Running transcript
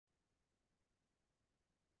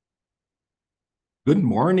Good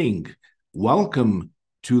morning. Welcome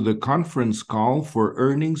to the conference call for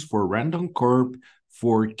earnings for Randoncorp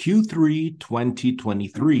for Q3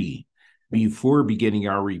 2023. Before beginning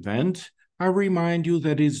our event, I remind you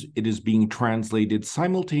that it is being translated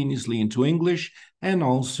simultaneously into English and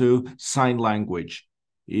also sign language.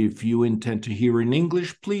 If you intend to hear in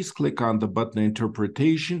English, please click on the button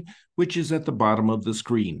Interpretation, which is at the bottom of the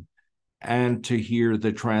screen. And to hear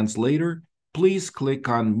the translator, please click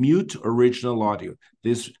on Mute Original Audio.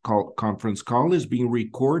 This conference call is being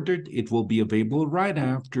recorded. It will be available right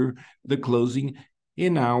after the closing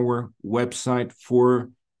in our website for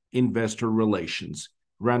investor relations,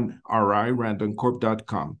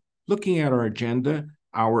 randoncorp.com. Looking at our agenda,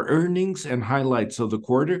 our earnings and highlights of the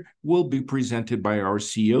quarter will be presented by our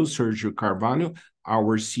CEO, Sergio Carvalho,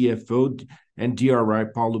 our CFO and DRI,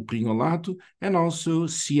 Paulo Prignolato, and also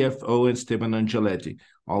CFO, Esteban Angeletti.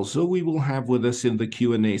 Also, we will have with us in the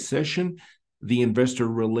Q&A session the Investor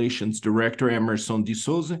Relations Director, Emerson de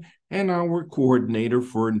Souza, and our Coordinator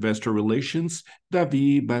for Investor Relations,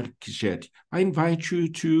 Davi Barquichetti. I invite you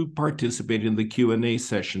to participate in the Q&A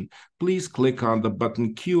session. Please click on the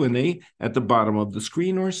button Q&A at the bottom of the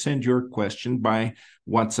screen or send your question by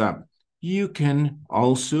WhatsApp. You can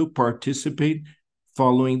also participate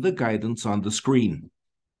following the guidance on the screen.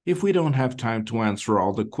 If we don't have time to answer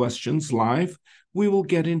all the questions live, we will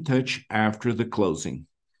get in touch after the closing.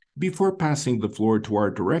 Before passing the floor to our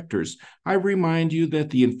directors, I remind you that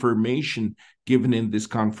the information given in this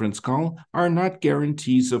conference call are not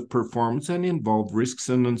guarantees of performance and involve risks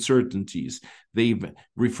and uncertainties. They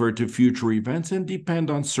refer to future events and depend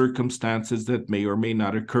on circumstances that may or may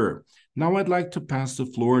not occur. Now I'd like to pass the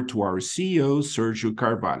floor to our CEO, Sergio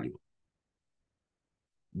Carvalho.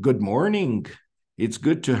 Good morning. It's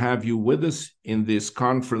good to have you with us in this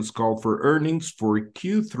conference call for earnings for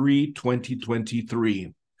Q3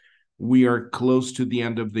 2023. We are close to the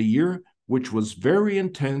end of the year, which was very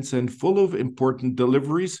intense and full of important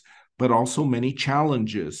deliveries, but also many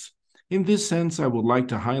challenges. In this sense, I would like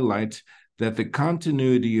to highlight that the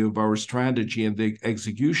continuity of our strategy and the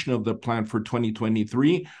execution of the plan for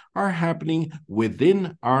 2023 are happening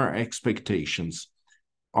within our expectations.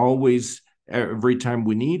 Always, every time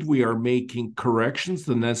we need, we are making corrections,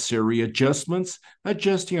 the necessary adjustments,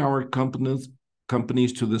 adjusting our companies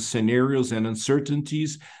to the scenarios and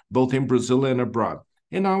uncertainties, both in Brazil and abroad.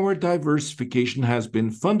 And our diversification has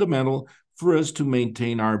been fundamental for us to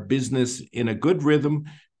maintain our business in a good rhythm,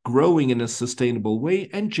 growing in a sustainable way,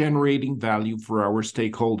 and generating value for our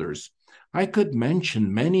stakeholders. I could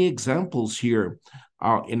mention many examples here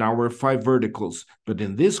in our 5 verticals, but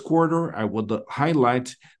in this quarter, I would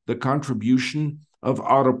highlight the contribution of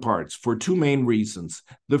auto parts for 2 main reasons.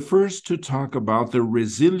 The first, to talk about the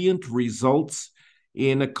resilient results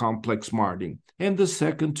in a complex market, and the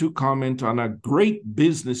second, to comment on a great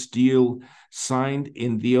business deal signed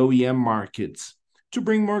in the OEM markets. To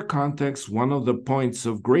bring more context, one of the points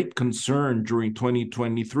of great concern during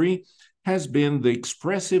 2023 has been the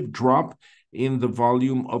expressive drop in the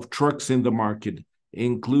volume of trucks in the market,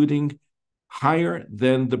 including higher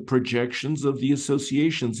than the projections of the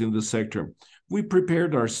associations in the sector. We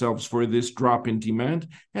prepared ourselves for this drop in demand,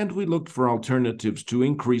 and we looked for alternatives to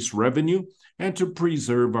increase revenue and to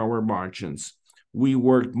preserve our margins. We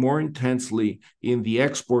worked more intensely in the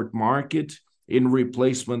export market. In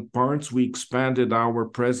replacement parts, we expanded our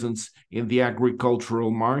presence in the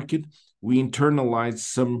agricultural market. We internalized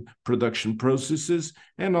some production processes,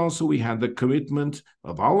 and also we had the commitment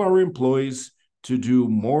of all our employees to do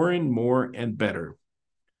more and more and better.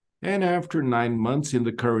 And after 9 months in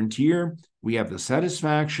the current year, we have the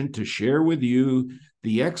satisfaction to share with you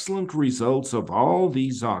the excellent results of all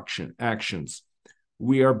these actions.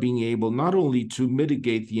 We are being able not only to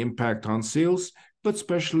mitigate the impact on sales, but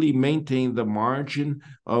especially maintain the margin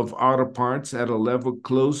of auto parts at a level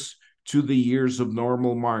close to the years of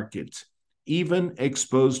normal market, even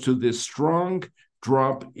exposed to this strong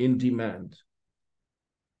drop in demand.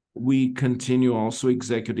 We continue also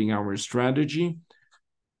executing our strategy,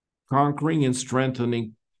 conquering and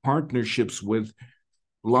strengthening partnerships with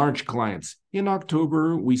large clients. In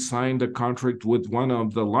October, we signed a contract with one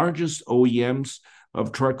of the largest OEMs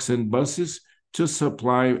of trucks and buses to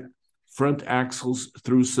supply front axles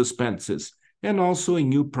through suspensions, and also a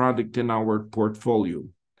new product in our portfolio.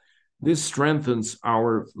 This strengthens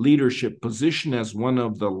our leadership position as one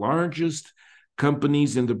of the largest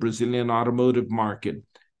companies in the Brazilian automotive market,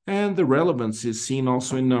 and the relevance is seen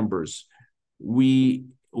also in numbers. We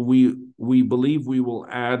believe we will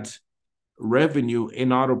add revenue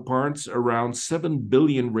in auto parts around 7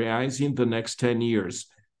 billion reais in the next 10 years,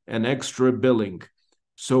 an extra billing.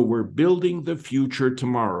 So we're building the future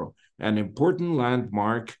tomorrow. an important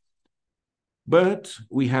landmark, but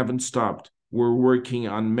we haven't stopped. We're working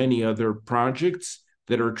on many other projects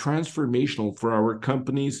that are transformational for our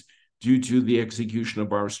companies due to the execution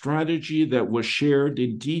of our strategy that was shared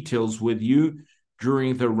in details with you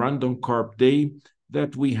during the Randoncorp Day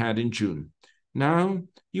that we had in June. Now,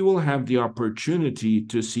 you will have the opportunity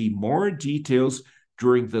to see more details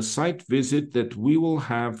during the site visit that we will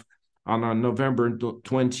have on November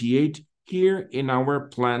 28 here in our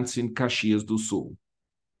plants in Caxias do Sul.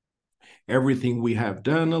 Everything we have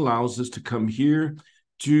done allows us to come here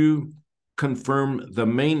to confirm the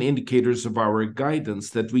main indicators of our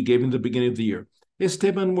guidance that we gave in the beginning of the year.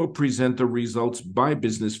 Esteban will present the results by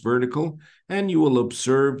business vertical, and you will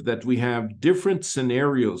observe that we have different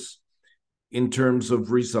scenarios in terms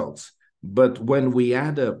of results. But when we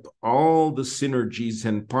add up all the synergies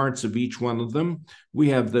and parts of each one of them, we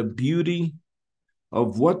have the beauty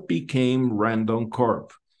of what became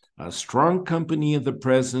Randoncorp, a strong company in the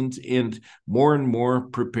present and more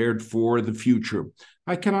prepared for the future.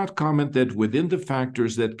 I cannot comment that within the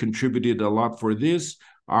factors that contributed a lot for this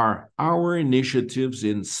are our initiatives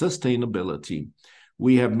in sustainability.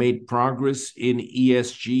 We have made progress in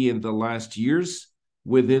ESG in the last years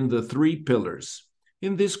within the 3 pillars.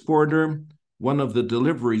 In this quarter, one of the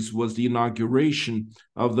deliveries was the inauguration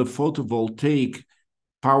of the photovoltaic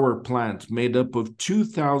power plant made up of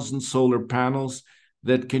 2,000 solar panels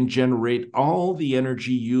that can generate all the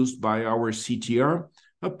energy used by our CTR,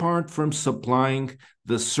 apart from supplying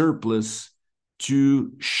the surplus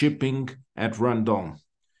to shipping at Randon.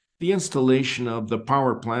 The installation of the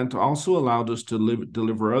power plant also allowed us to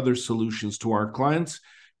deliver other solutions to our clients,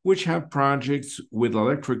 which have projects with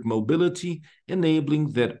electric mobility,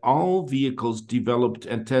 enabling that all vehicles developed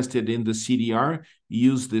and tested in the CDR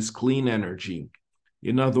use this clean energy.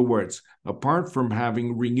 In other words, apart from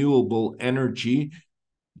having renewable energy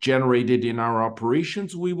generated in our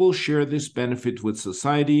operations, we will share this benefit with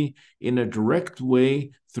society in a direct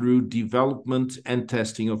way through development and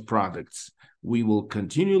testing of products. We will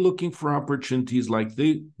continue looking for opportunities like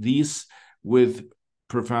these with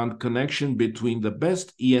profound connection between the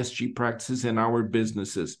best ESG practices and our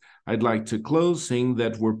businesses. I'd like to close saying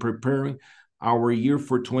that we're preparing our year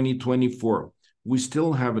for 2024. We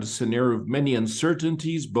still have a scenario of many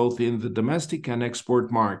uncertainties, both in the domestic and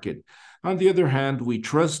export market. On the other hand, we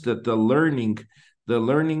trust that the learning,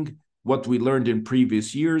 what we learned in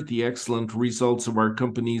previous years, the excellent results of our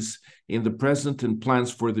companies in the present and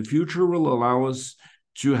plans for the future will allow us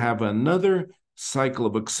to have another cycle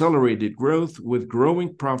of accelerated growth with growing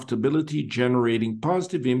profitability, generating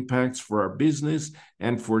positive impacts for our business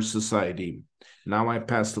and for society. Now I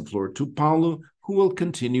pass the floor to Paulo, who will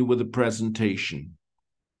continue with the presentation.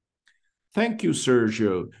 Thank you,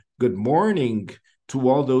 Sergio. Good morning to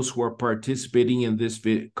all those who are participating in this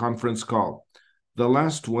conference call, the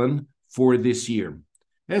last one for this year.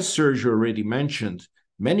 As Sergio already mentioned,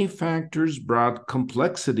 many factors brought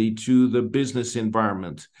complexity to the business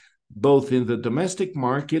environment, both in the domestic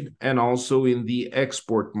market and also in the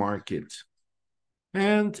export market.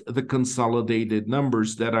 And the consolidated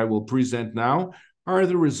numbers that I will present now are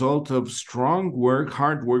the result of strong work,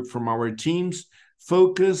 hard work from our teams,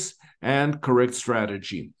 focus, and correct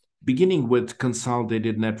strategy. Beginning with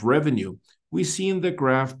consolidated net revenue, we see in the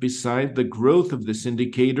graph beside the growth of this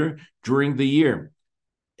indicator during the year,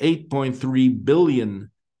 8.3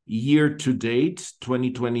 billion year-to-date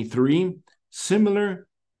 2023, similar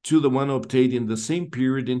to the one obtained in the same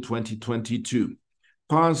period in 2022.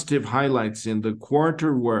 Positive highlights in the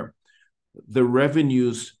quarter were the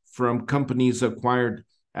revenues from companies acquired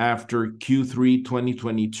after Q3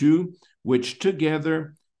 2022, which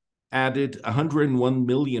together added 101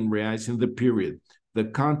 million reais in the period. The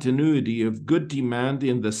continuity of good demand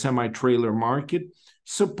in the semi-trailer market,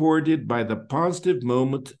 supported by the positive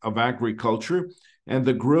moment of agriculture and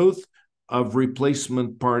the growth of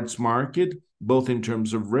replacement parts market, both in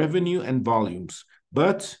terms of revenue and volumes.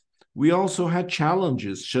 But we also had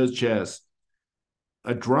challenges such as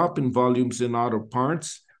a drop in volumes in auto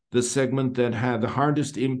parts, the segment that had the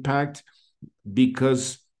hardest impact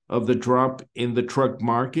because of the drop in the truck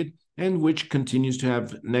market, and which continues to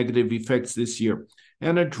have negative effects this year,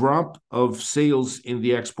 and a drop of sales in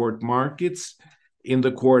the export markets in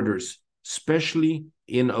the quarters, especially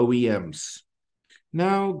in OEMs.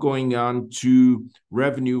 Now, going on to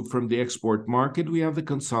revenue from the export market, we have the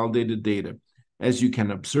consolidated data. As you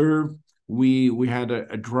can observe, we had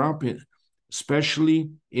a drop,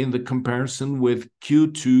 especially in the comparison with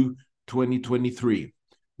Q2 2023,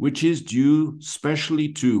 which is due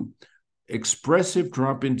especially to expressive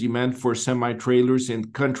drop in demand for semi-trailers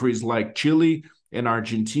in countries like Chile and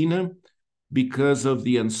Argentina, because of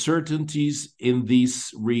the uncertainties in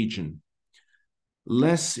this region.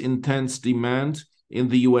 Less intense demand in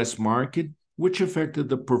the US market, which affected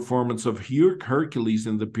the performance of Hercules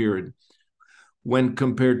in the period when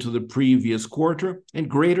compared to the previous quarter, and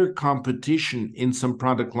greater competition in some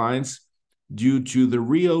product lines due to the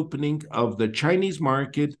reopening of the Chinese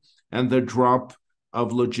market and the drop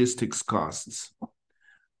of logistics costs.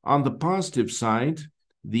 On the positive side,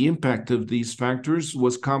 the impact of these factors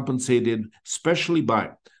was compensated especially by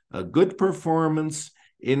a good performance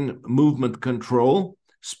in movement control,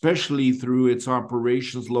 especially through its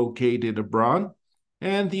operations located abroad,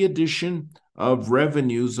 and the addition of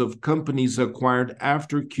revenues of companies acquired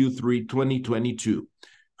after Q3 2022,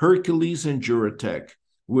 Hercules and Duratec,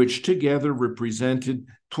 which together represented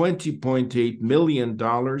 $20.8 million in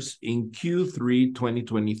Q3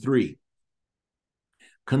 2023.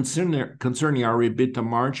 Concerning our EBITDA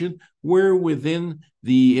margin, we're within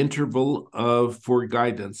the interval for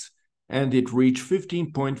guidance, and it reached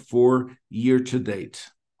 15.4% year-to-date.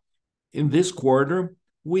 In this quarter,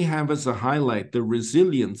 we have as a highlight the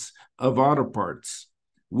resilience of auto parts,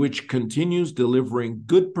 which continues delivering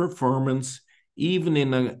good performance even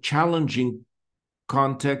in a challenging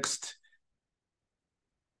context,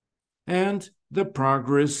 and the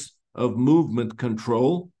progress of movement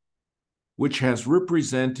control, which has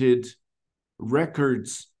represented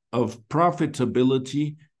records of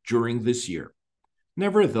profitability during this year.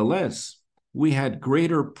 Nevertheless, we had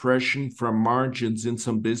greater pressure from margins in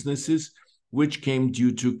some businesses, which came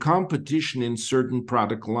due to competition in certain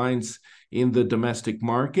product lines in the domestic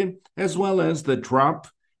market, as well as the drop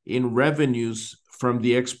in revenues from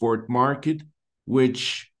the export market,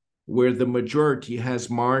 where the majority has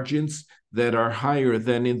margins that are higher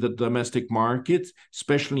than in the domestic market,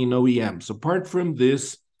 especially in OEMs. Apart from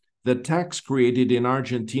this, the tax created in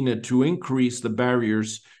Argentina to increase the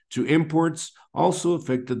barriers to imports also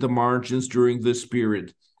affected the margins during this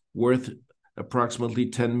period, worth approximately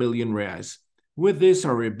 10 million reais. With this,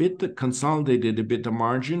 our consolidated EBITDA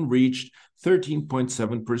margin reached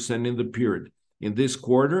 13.7% in the period. In this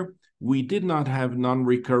quarter, we did not have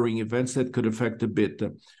non-recurring events that could affect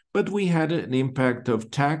EBITDA, but we had an impact of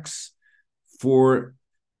tax for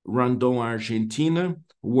Randon Argentina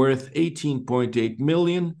worth 18.8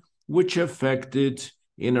 million, which affected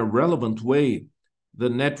in a relevant way the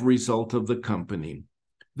net result of the company.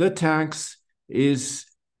 The tax is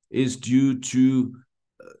due to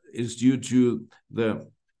the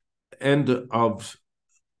end of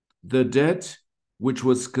the debt, which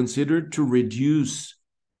was considered to reduce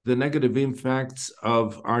the negative impacts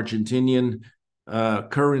of Argentinian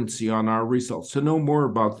currency on our results. To know more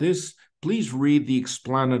about this, please read the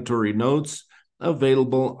explanatory notes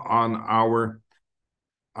available on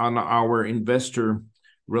our investor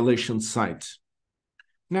relations site.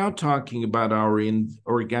 Now, talking about our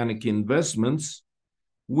organic investments,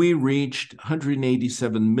 we reached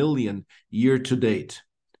 187 million year-to-date.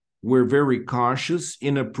 We're very cautious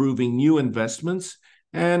in approving new investments,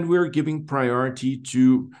 and we're giving priority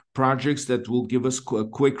to projects that will give us a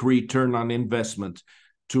quick return on investment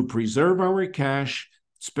to preserve our cash,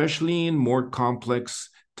 especially in more complex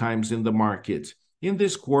times in the market. In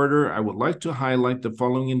this quarter, I would like to highlight the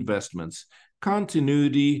following investments: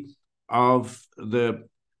 continuity of the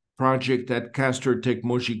project at Castertech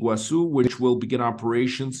Mogi Guaçu, which will begin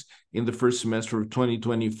operations in the first semester of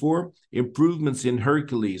 2024, improvements in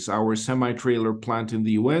Hercules, our semi-trailer plant in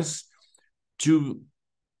the US, to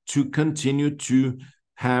continue to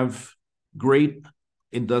have greater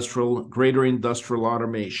industrial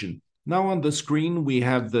automation. Now on the screen, we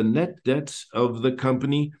have the net debt of the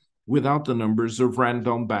company without the numbers of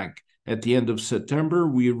Randon Bank. At the end of September,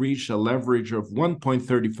 we reached a leverage of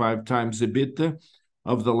 1.35 times EBITDA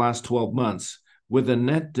of the last 12 months, with a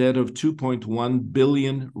net debt of 2.1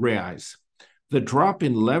 billion reais. The drop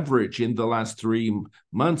in leverage in the last 3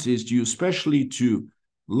 months is due especially to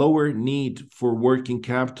lower need for working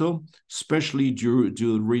capital, especially due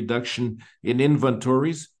to the reduction in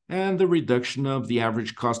inventories and the reduction of the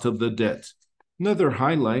average cost of the debt. Another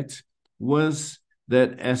highlight was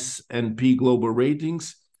that S&P Global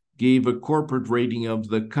Ratings gave a corporate rating of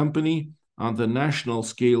the company on the national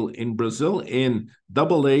scale in Brazil in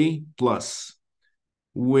AA+,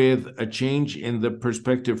 with a change in the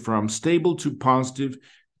perspective from stable to positive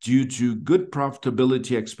due to good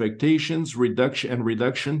profitability expectations,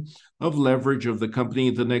 reduction of leverage of the company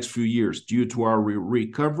in the next few years due to our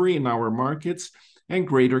recovery in our markets and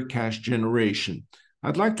greater cash generation.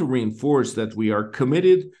 I'd like to reinforce that we are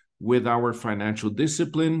committed with our financial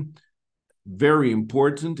discipline, very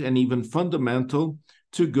important and even fundamental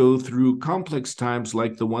to go through complex times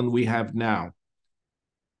like the one we have now.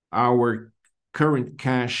 Our current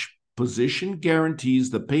cash position guarantees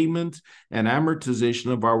the payment and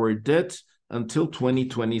amortization of our debt until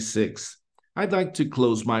 2026. I'd like to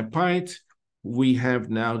close my part. We have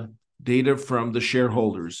now data from the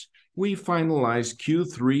shareholders. We finalized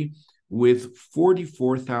Q3 with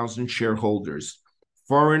 44,000 shareholders.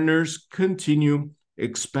 Foreigners continue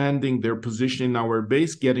expanding their position in our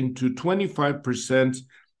base, getting to 25%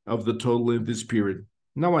 of the total in this period.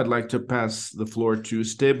 Now I'd like to pass the floor to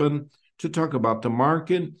Esteban to talk about the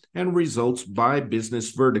market and results by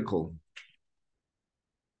business vertical.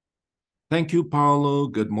 Thank you, Paulo.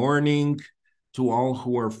 Good morning to all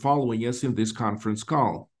who are following us in this conference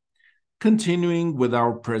call. Continuing with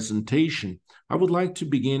our presentation, I would like to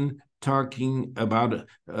begin talking about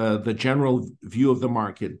the general view of the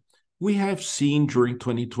market. We have seen during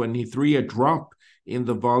 2023 a drop in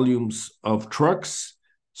the volumes of trucks,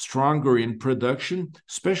 stronger in production,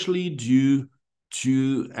 especially due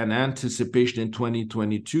to an anticipation in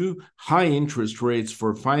 2022, high interest rates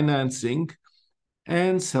for financing,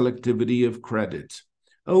 and selectivity of credit.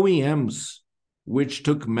 OEMs, which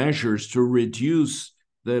took measures to reduce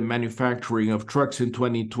the manufacturing of trucks in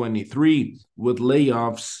 2023 with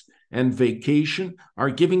layoffs and vacation, are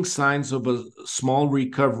giving signs of a small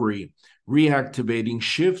recovery, reactivating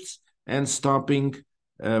shifts and stopping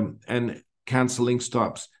and canceling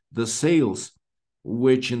stops. The sales,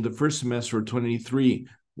 which in the first semester of 23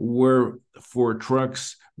 were for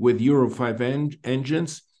trucks with Euro 5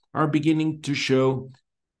 engines, are beginning to show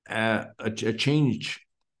a change,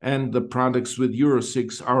 and the products with Euro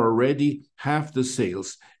 6 are already half the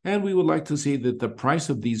sales. And we would like to say that the price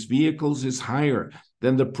of these vehicles is higher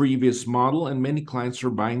than the previous model, and many clients are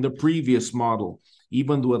buying the previous model,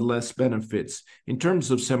 even with less benefits. In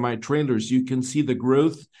terms of semi-trailers, you can see the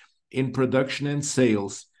growth in production and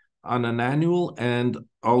sales on an annual and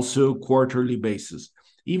also quarterly basis.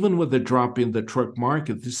 Even with the drop in the truck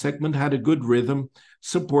market, this segment had a good rhythm,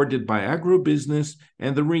 supported by agribusiness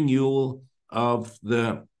and the renewal of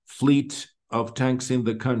the fleet of tanks in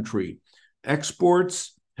the country.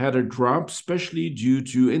 Exports had a drop, especially due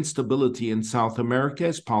to instability in South America,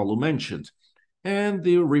 as Paulo mentioned. And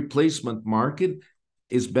the replacement market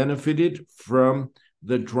is benefited from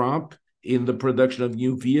the drop in the production of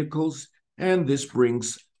new vehicles, and this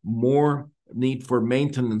brings more need for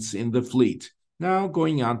maintenance in the fleet. Now,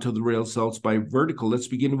 going on to the results by vertical, let's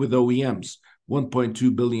begin with OEMs.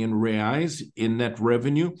 1.2 billion reais in net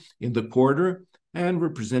revenue in the quarter, and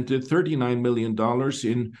represented $39 million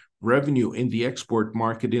in revenue in the export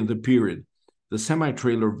market in the period. The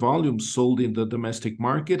semi-trailer volumes sold in the domestic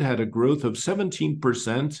market had a growth of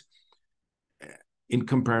 17% in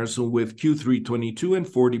comparison with Q3 22 and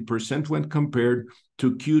 40% when compared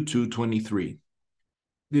to Q2 23.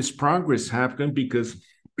 This progress happened because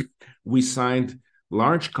we signed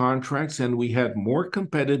large contracts and we had more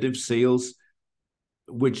competitive sales,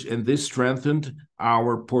 and this strengthened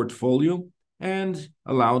our portfolio and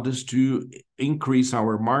allowed us to increase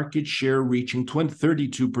our market share, reaching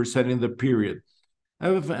 32% in the period,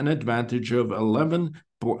 of an advantage of 11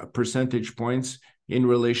 percentage points in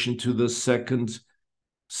relation to the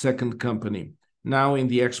second company. Now, in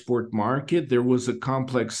the export market, there was a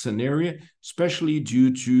complex scenario, especially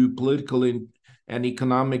due to political and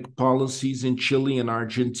economic policies in Chile and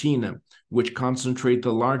Argentina, which concentrate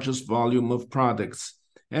the largest volume of products.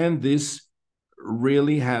 And this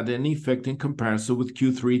really had an effect in comparison with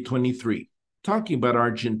Q3 23. Talking about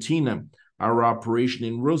Argentina, our operation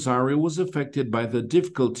in Rosario was affected by the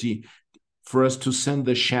difficulty for us to send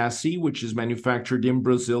the chassis, which is manufactured in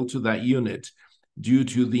Brazil, to that unit, due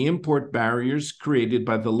to the import barriers created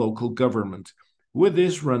by the local government. With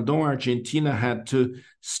this, Randon Argentina had to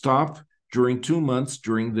stop during 2 months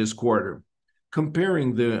during this quarter.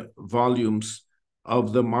 Comparing the volumes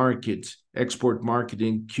of the market, export market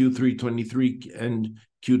in Q3 23 and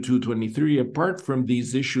Q2 23, apart from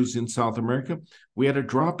these issues in South America, we had a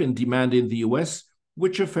drop in demand in the US,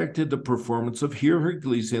 which affected the performance of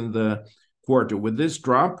Hercules in the quarter. With this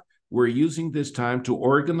drop, we're using this time to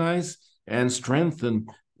organize and strengthen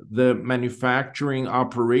the manufacturing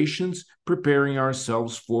operations, preparing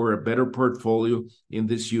ourselves for a better portfolio in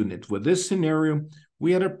this unit. With this scenario,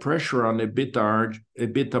 we had a pressure on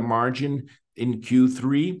EBITDA margin in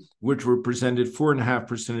Q3, which represented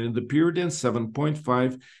 4.5% in the period and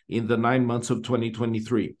 7.5% in the 9 months of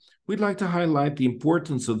 2023. We'd like to highlight the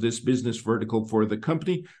importance of this business vertical for the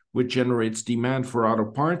company, which generates demand for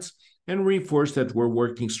auto parts, and reinforce that we're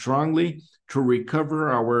working strongly to recover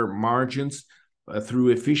our margins through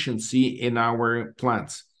efficiency in our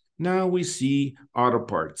plants. Now we see auto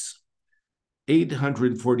parts.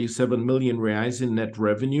 847 million reais in net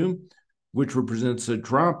revenue, which represents a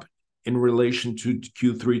drop in relation to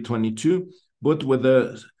Q3 22, but with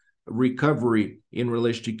a recovery in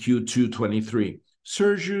relation to Q2 23.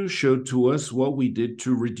 Sergio showed to us what we did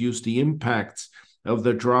to reduce the impacts of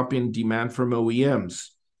the drop in demand from OEMs.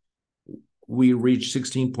 We reached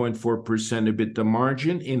 16.4% EBITDA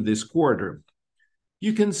margin in this quarter.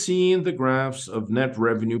 You can see in the graphs of net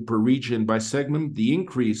revenue per region by segment the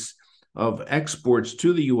increase of exports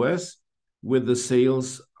to the US with the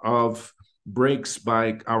sales of brakes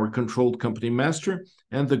by our controlled company master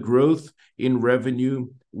and the growth in revenue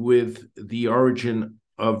with the origin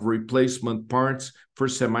of replacement parts for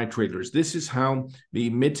semi-trailers. This is how we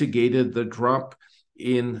mitigated the drop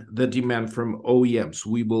in the demand from OEMs.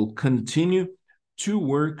 We will continue to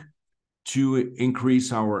work to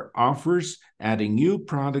increase our offers, adding new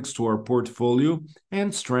products to our portfolio,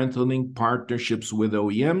 and strengthening partnerships with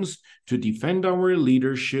OEMs to defend our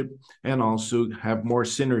leadership and also have more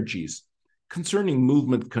synergies. Concerning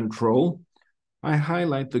movement control, I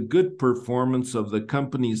highlight the good performance of the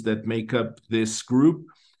companies that make up this group,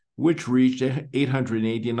 which reached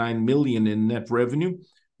 889 million in net revenue,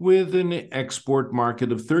 with an export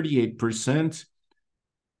market of 38%,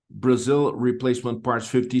 Brazil replacement parts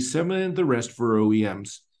 57%, and the rest for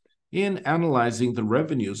OEMs. In analyzing the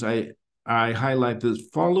revenues, I highlight the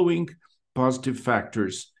following positive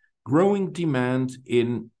factors: growing demand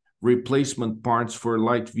in replacement parts for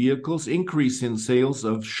light vehicles, increase in sales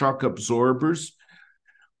of shock absorbers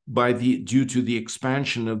due to the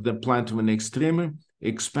expansion of the plant in Extrema,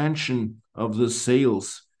 expansion of the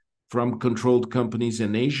sales from controlled companies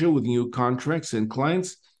in Asia with new contracts and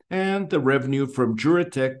clients, and the revenue from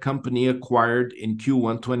Duratec company acquired in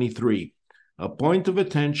Q1 23. A point of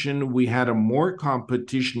attention, we had more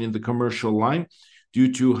competition in the commercial line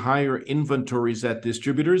due to higher inventories at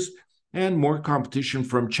distributors and more competition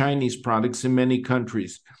from Chinese products in many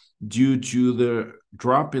countries due to the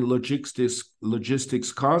drop in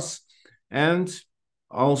logistics costs and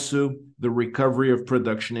also the recovery of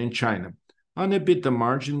production in China. On EBITDA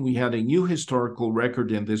margin, we had a new historical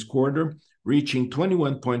record in this quarter, reaching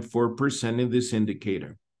 21.4% in this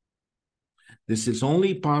indicator. This is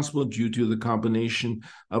only possible due to the combination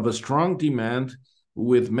of a strong demand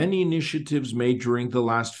with many initiatives made during the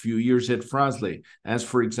last few years at Fras-le, as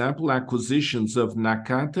for example, acquisitions of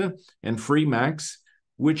Nakata and Freemax,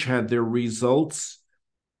 which had their results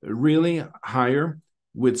really higher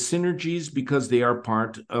with synergies because they are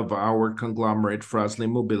part of our conglomerate Fras-le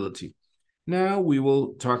Mobility. Now we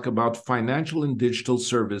will talk about financial and digital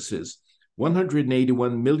services.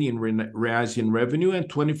 181 million reais in revenue and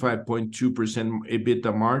 25.2%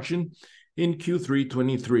 EBITDA margin in Q3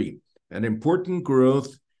 23. An important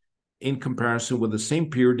growth in comparison with the same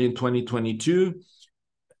period in 2022,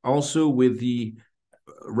 also with the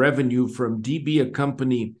revenue from DB, a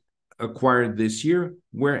company acquired this year,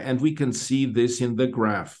 and we can see this in the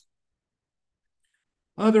graph.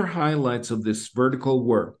 Other highlights of this vertical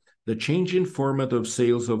were the change in format of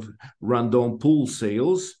sales of Randon pool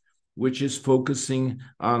sales, which is focusing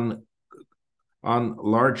on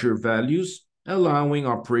larger values, allowing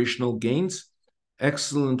operational gains,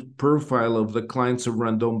 excellent profile of the clients of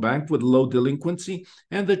Randon Bank with low delinquency,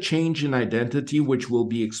 and the change in identity, which will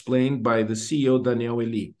be explained by the CEO, Daniel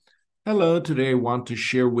Eli. Hello, today I want to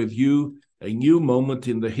share with you a new moment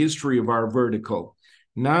in the history of our vertical.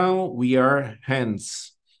 Now we are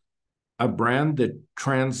Hands, a brand that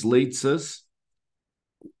translates us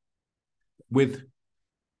with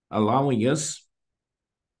allowing us,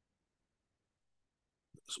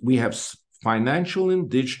 we have financial and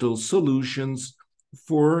digital solutions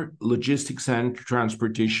for logistics and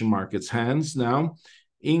transportation markets. Hands now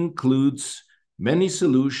includes many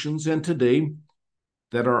solutions and today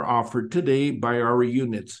that are offered today by our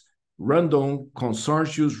units. Randon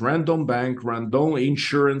Consórcios, Randon Bank, Randon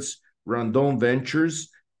Insurance, Randon Ventures,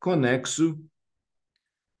 Conexo.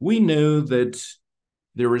 We know that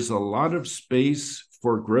there is a lot of space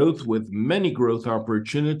for growth with many growth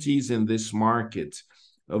opportunities in this market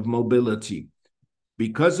of mobility.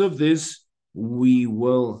 Because of this, we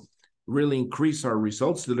will really increase our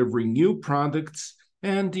results, delivering new products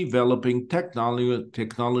and developing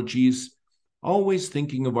technologies, always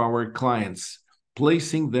thinking of our clients,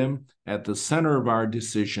 placing them at the center of our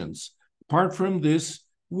decisions. Apart from this,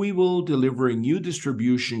 we will deliver a new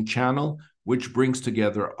distribution channel which brings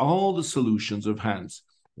together all the solutions of Hands.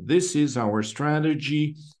 This is our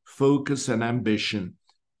strategy, focus, and ambition,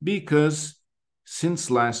 because since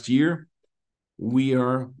last year, we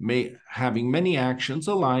are having many actions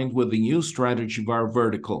aligned with the new strategy of our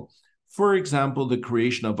vertical. For example, the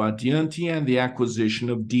creation of Adiante and the acquisition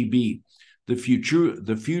of DB. The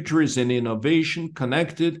future is in innovation,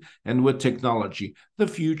 connected, and with technology. The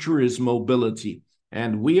future is mobility,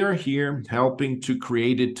 and we are here helping to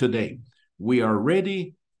create it today. We are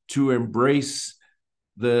ready to embrace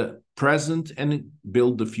the present and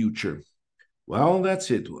build the future. Well,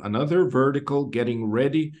 that's it. Another vertical getting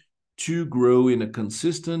ready to grow in a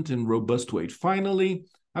consistent and robust way. Finally,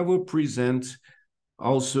 I will present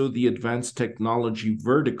also the advanced technology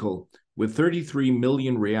vertical with 33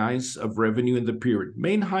 million reais of revenue in the period.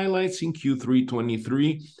 Main highlights in Q3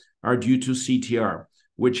 23 are due to CTR,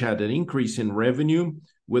 which had an increase in revenue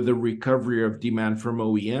with a recovery of demand from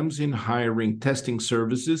OEMs in hiring testing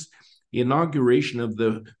services, inauguration of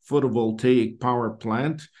the photovoltaic power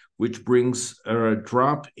plant, which brings a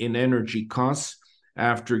drop in energy costs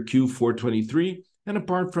after Q4 23, and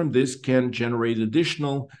apart from this, can generate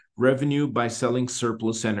additional revenue by selling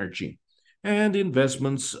surplus energy. And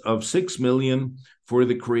investments of 6 million for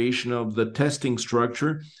the creation of the testing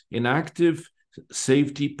structure in active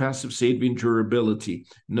safety, passive safety, and durability,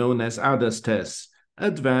 known as ADAS tests,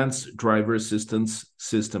 Advanced Driver Assistance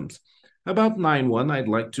Systems. About 9.1, I'd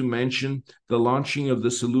like to mention the launching of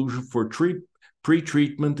the solution for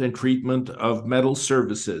pre-treatment and treatment of metal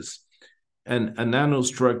surfaces, and a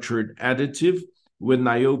nanostructured additive with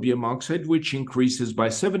niobium oxide, which increases by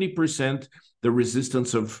 70% the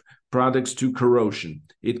resistance of products to corrosion.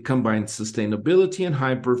 It combines sustainability and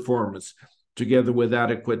high performance, together with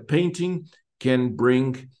adequate painting, can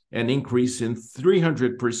bring an increase in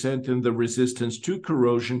 300% in the resistance to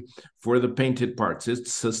corrosion for the painted parts.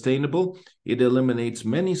 It's sustainable. It eliminates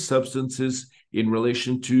many substances in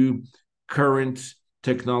relation to current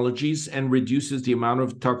technologies and reduces the amount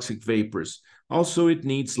of toxic vapors. Also, it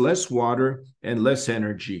needs less water and less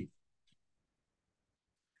energy.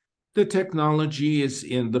 The technology is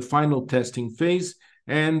in the final testing phase,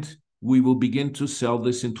 and we will begin to sell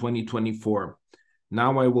this in 2024.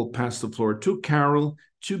 Now I will pass the floor to Carol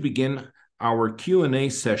to begin our Q&A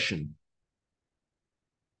session.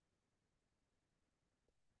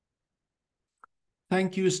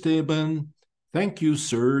 Thank you, Esteban. Thank you,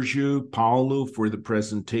 Sergio, Paulo, for the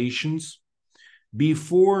presentations.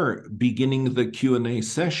 Before beginning the Q&A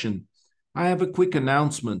session, I have a quick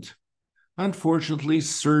announcement. Unfortunately,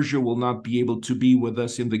 Sergio will not be able to be with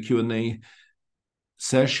us in the Q&A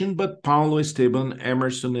session, but Paulo, Esteban,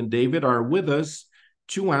 Emerson, and David are with us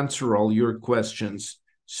to answer all your questions.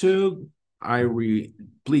 So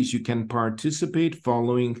please, you can participate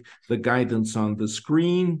following the guidance on the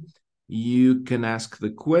screen. You can ask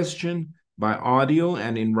the question by audio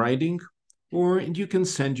and in writing, or you can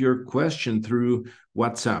send your question through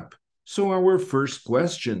WhatsApp. So our first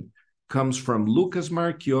question comes from Lucas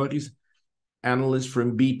Marchiori, analyst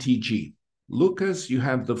from BTG. Lucas, you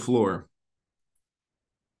have the floor.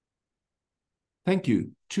 Thank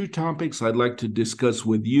you. Two topics I'd like to discuss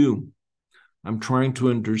with you. I'm trying to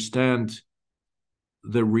understand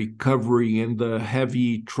the recovery in the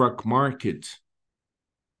heavy truck market.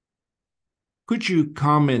 Could you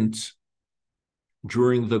comment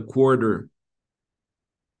during the quarter,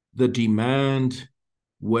 the demand,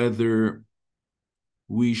 whether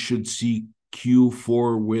we should see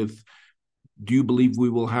Q4 with, do you believe we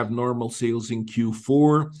will have normal sales in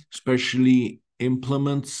Q4, especially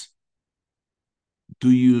implements?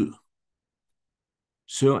 And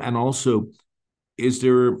also,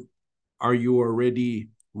 are you already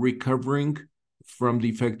recovering from the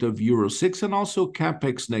effect of Euro 6 and also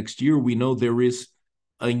CapEx next year? We know there is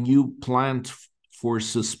a new plant for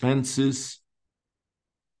suspensions.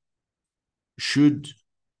 Do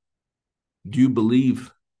you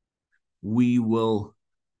believe we will?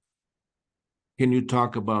 Can you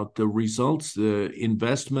talk about the results, the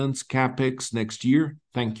investments, CapEx next year?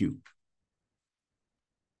 Thank you.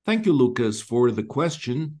 Thank you, Lucas, for the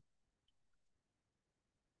question.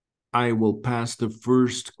 I will pass the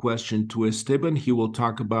first question to Esteban. He will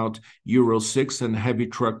talk about Euro 6 and heavy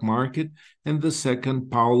truck market, and the second,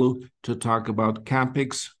 Paulo, to talk about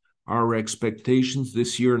CapEx, our expectations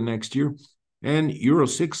this year and next year. And Euro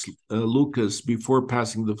 6, Lucas, before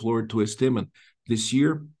passing the floor to Esteban, this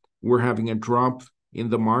year we're having a drop in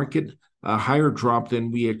the market, a higher drop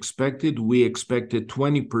than we expected. We expected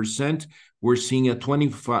 20%. We're seeing a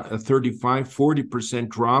 35, 40%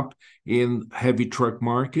 drop in heavy truck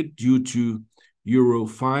market due to Euro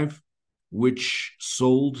 5, which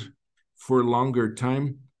sold for a longer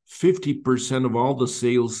time. 50% of all the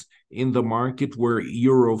sales in the market were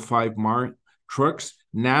Euro 5 trucks.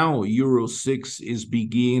 Now Euro 6 is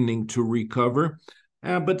beginning to recover,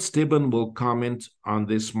 but Esteban will comment on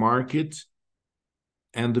this market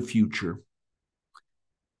and the future.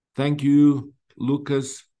 Thank you,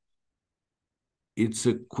 Lucas. It's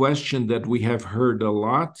a question that we have heard a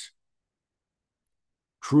lot.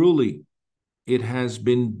 Truly, it has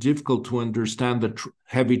been difficult to understand the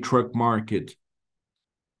heavy truck market.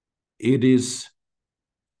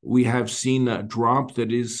 We have seen a drop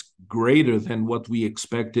that is greater than what we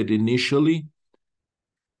expected initially.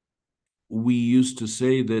 We used to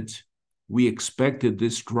say that we expected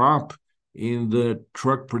this drop in the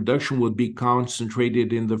truck production would be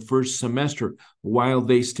concentrated in the first semester, while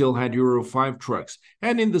they still had Euro 5 trucks.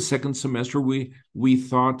 And in the second semester, we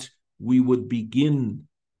thought we would begin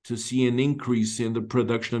to see an increase in the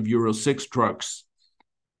production of Euro 6 trucks.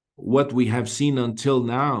 What we have seen until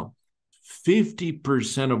now,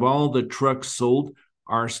 50% of all the trucks sold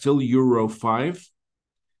are still Euro 5.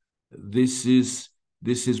 This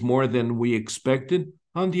is more than we expected.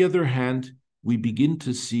 On the other hand, we begin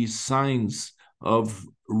to see signs of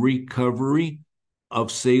recovery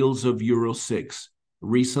of sales of Euro 6.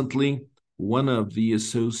 Recently, one of the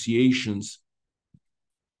associations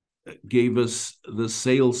gave us the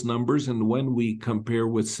sales numbers, and when we compare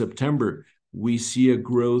with September, we see a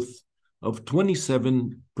growth of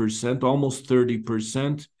 27%, almost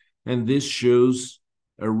 30%, and this shows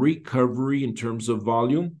a recovery in terms of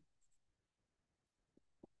volume.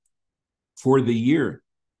 For the year,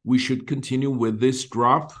 we should continue with this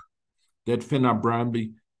drop that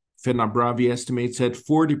Fenabrave estimates at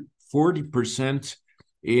 40%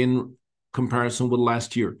 in comparison with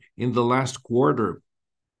last year. In the last quarter,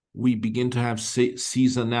 we begin to have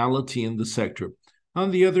seasonality in the sector. On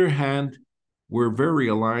the other hand, we're very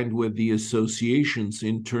aligned with the associations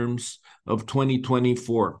in terms of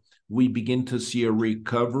 2024. We begin to see a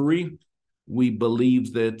recovery. We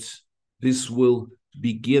believe that this will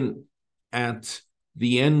begin at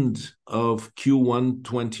the end of Q1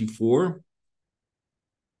 24,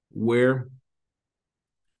 where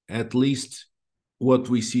at least what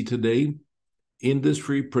we see today,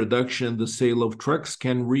 industry production, the sale of trucks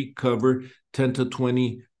can recover 10 to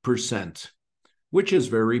 20%, which is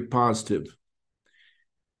very positive.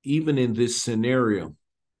 Even in this scenario,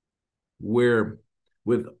 where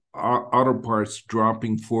with auto parts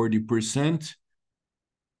dropping 40%,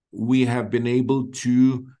 we have been able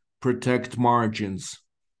to protect margins.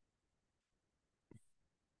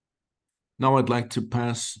 Now I'd like to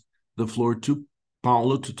pass the floor to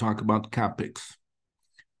Paulo to talk about CapEx.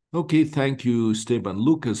 Okay, thank you, Esteban.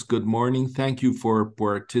 Lucas, good morning. Thank you for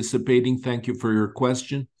participating. Thank you for your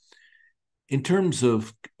question. In terms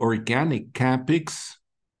of organic CapEx,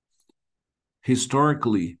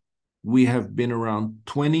 historically, we have been around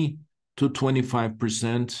 20 to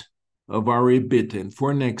 25% of our EBIT. And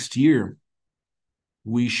for next year,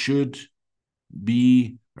 we should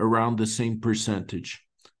be around the same percentage.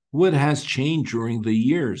 What has changed during the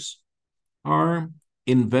years are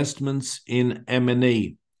investments in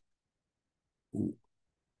M&A.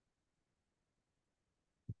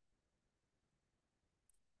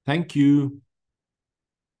 Thank you.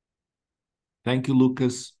 Thank you,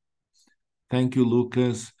 Lucas. Thank you,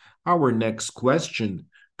 Lucas. Our next question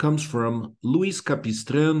comes from Luis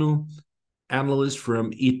Capistrano, analyst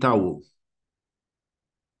from Itaú.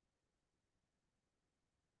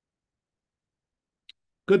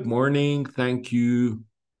 Good morning. Thank you.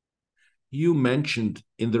 You mentioned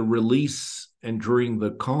in the release and during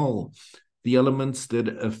the call the elements that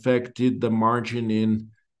affected the margin in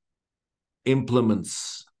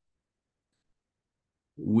implements.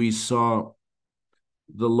 We saw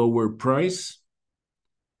the lower price,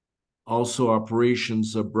 also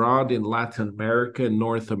operations abroad in Latin America and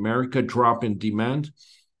North America, drop in demand.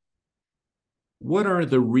 What are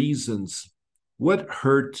the reasons? What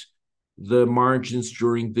hurt the margins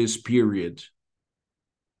during this period?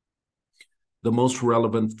 The most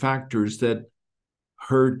relevant factors that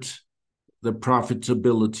hurt the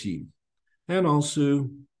profitability. And also,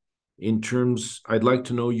 in terms, I'd like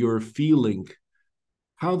to know your feeling,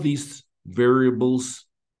 how these variables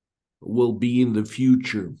will be in the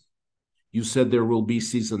future. You said there will be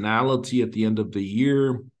seasonality at the end of the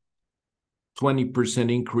year,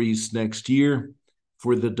 20% increase next year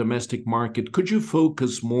for the domestic market. Could you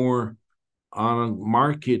focus more on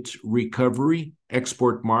market recovery,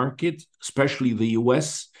 export market, especially the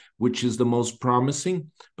US, which is the most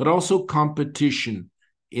promising, but also competition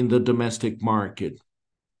in the domestic market?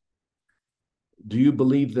 Do you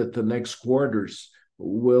believe that the next quarters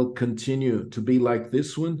will continue to be like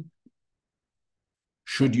this one?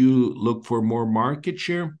 Should you look for more market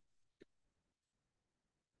share?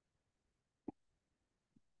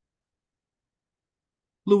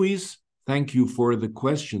 Luis, thank you for the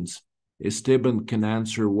questions. Esteban can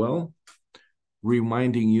answer well.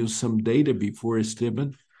 Reminding you some data before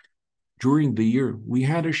Esteban. during the year, we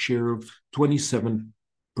had a share of 27%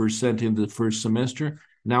 in the first semester,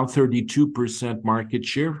 now 32% market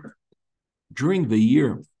share. During the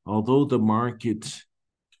year, although the market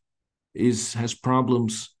has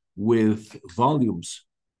problems with volumes,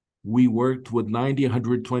 we worked with 90,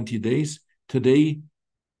 120 days. Today,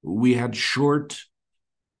 we had short,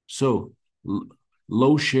 so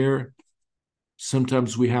low share.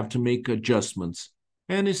 Sometimes we have to make adjustments.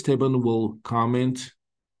 And Esteban will comment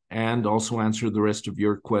and also answer the rest of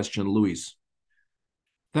your question, Luis.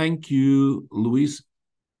 Thank you, Luis.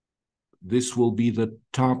 This will be the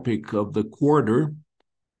topic of the quarter.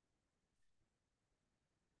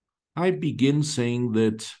 I begin saying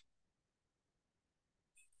that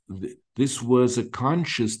this was a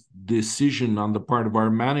conscious decision on the part of our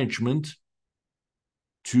management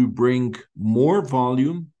to bring more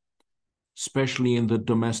volume, especially in the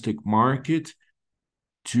domestic market,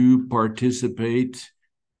 to participate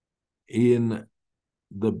in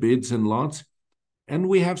the bids and lots. And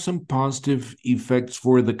we have some positive effects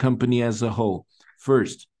for the company as a whole.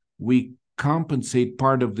 First, we compensate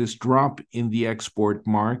part of this drop in the export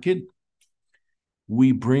market.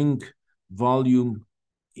 We bring volume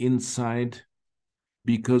inside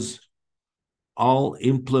because all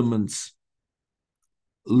implements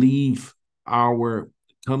leave our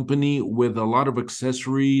company with a lot of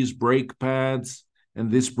accessories, brake pads, and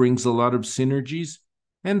this brings a lot of synergies.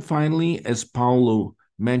 And finally, as Paulo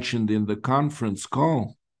mentioned in the conference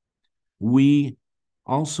call, we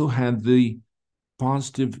also had the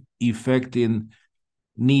positive effect in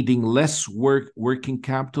needing less working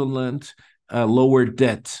capital and lower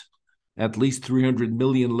debt, at least 300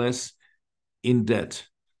 million less in debt,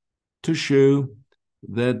 to show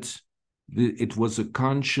that it was a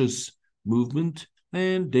conscious movement.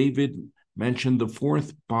 And David mentioned the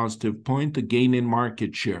fourth positive point, the gain in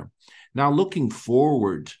market share. Now, looking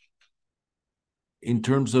forward, in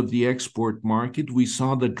terms of the export market, we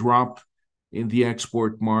saw the drop in the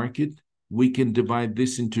export market. We can divide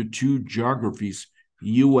this into two geographies,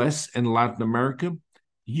 US and Latin America.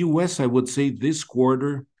 US, I would say this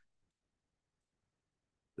quarter,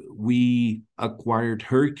 we acquired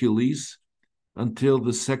Hercules. Until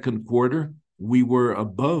the second quarter, we were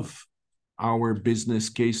above our business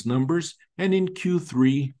case numbers. And in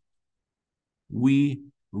Q3, we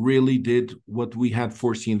really did what we had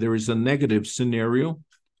foreseen. There is a negative scenario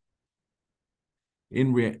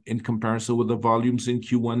in comparison with the volumes in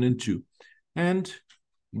Q1 and 2. And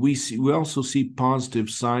we also see positive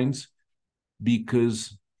signs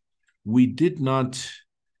because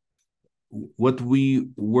what we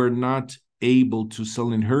were not able to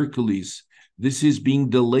sell in Hercules, this is being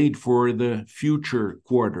delayed for the future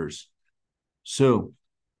quarters. So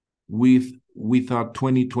we thought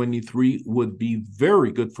 2023 would be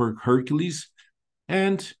very good for Hercules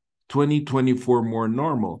and 2024 more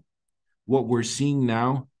normal. What we're seeing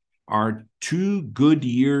now are 2 good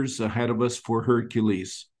years ahead of us for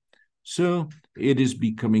Hercules. So it is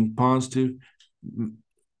becoming positive,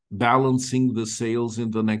 balancing the sales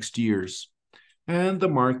in the next years. And the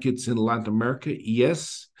markets in Latin America,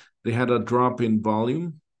 yes, they had a drop in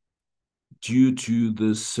volume due to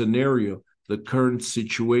the scenario, the current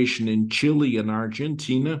situation in Chile and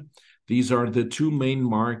Argentina. These are the 2 main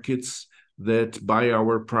markets that buy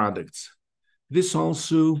our products. This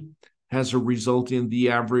also has a result in the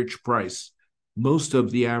average price. Most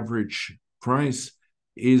of the average price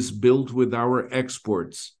is built with our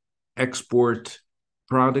exports. Export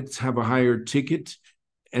products have a higher ticket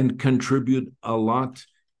and contribute a lot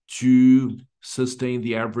to sustain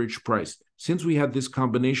the average price. Since we had this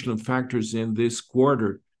combination of factors in this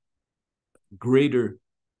quarter, greater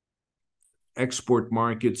export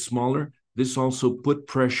market, smaller, this also put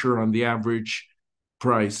pressure on the average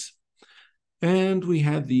price. And we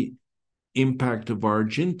had the impact of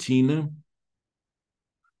Argentina,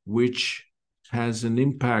 which has an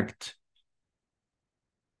impact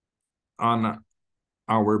on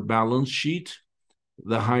our balance sheet,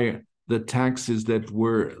 the taxes that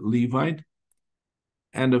were levied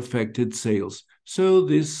and affected sales. So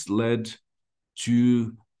this led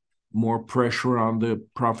to more pressure on the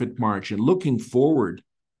profit margin. Looking forward,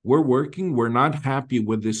 we're not happy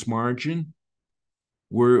with this margin.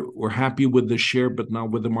 We're happy with the share, but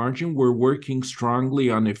not with the margin. We're working strongly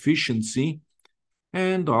on efficiency.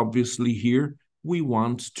 And obviously here, we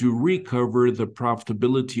want to recover the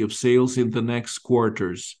profitability of sales in the next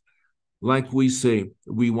quarters. Like we say,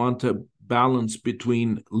 we want a balance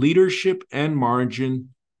between leadership and margin.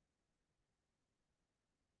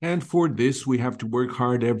 And for this, we have to work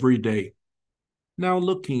hard every day. Now,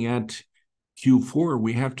 looking at Q4,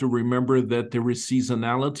 we have to remember that there is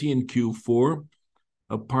seasonality in Q4.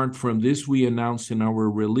 Apart from this, we announced in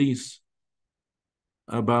our release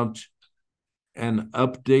about an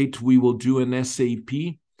update. We will do an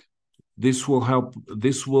SAP. This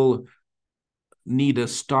will need a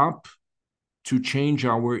stop to change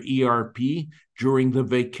our ERP during the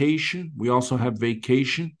vacation. We also have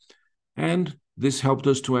vacation, and this helped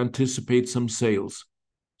us to anticipate some sales.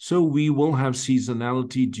 So we will have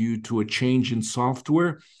seasonality due to a change in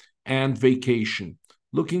software and vacation.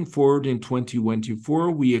 Looking forward in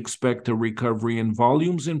 2024, we expect a recovery in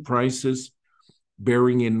volumes and prices,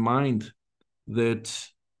 bearing in mind that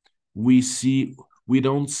we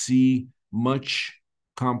don't see much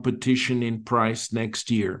competition in price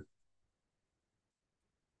next year.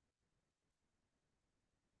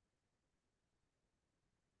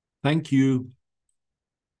 Thank you.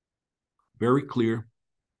 Very clear.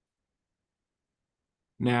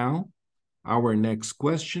 Now, our next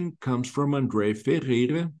question comes from André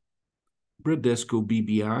Ferreira, Bradesco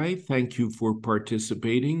BBI. Thank you for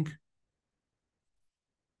participating.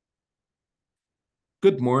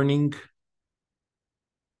 Good morning.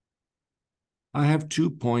 I have 2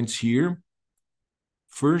 points here.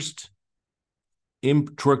 First,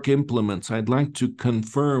 truck implements. I'd like to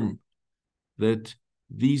confirm that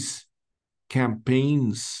these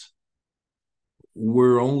campaigns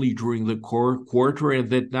were only during the quarter and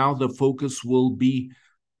that now the focus will be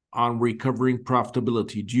on recovering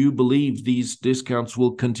profitability. Do you believe these discounts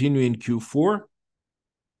will continue in Q4?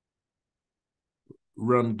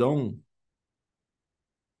 Randon,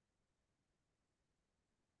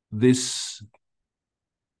 this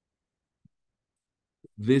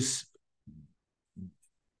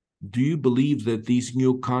do you believe that these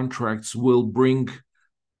new contracts will bring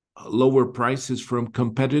lower prices from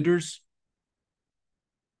competitors?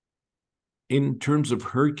 In terms of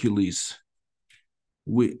Hercules,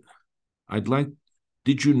 did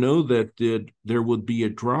you know that there would be a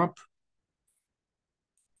drop?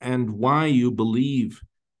 And why you believe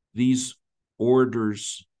these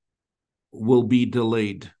orders will be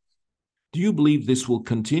delayed? Do you believe this will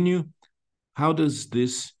continue? How does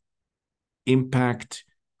this impact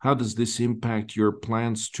your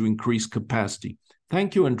plans to increase capacity?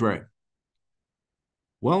 Thank you, Andre.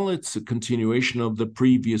 Well, it's a continuation of the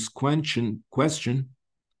previous question.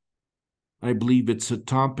 I believe it's a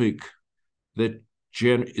topic that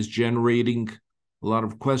is generating a lot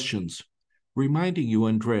of questions. Reminding you,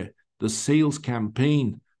 Andre, the sales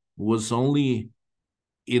campaign was only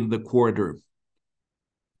in the quarter,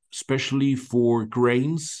 especially for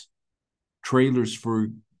grains, trailers for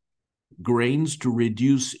grains to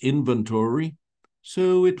reduce inventory.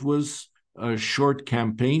 So it was a short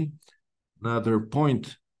campaign. Another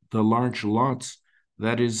point, the large lots,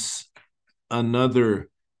 that is another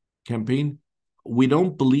campaign. We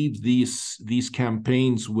don't believe these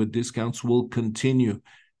campaigns with discounts will continue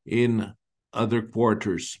in other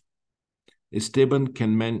quarters. Esteban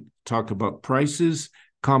can talk about prices,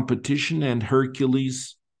 competition, and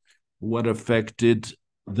Hercules, what affected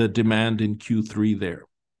the demand in Q3 there.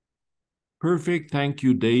 Perfect. Thank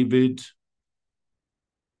you, David.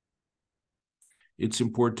 It's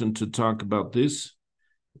important to talk about this.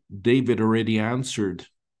 David already answered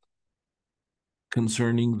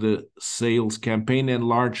concerning the sales campaign and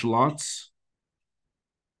large lots.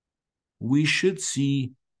 We should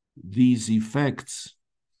see these effects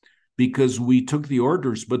because we took the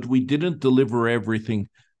orders, but we didn't deliver everything.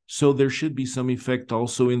 So there should be some effect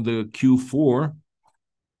also in the Q4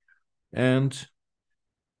 and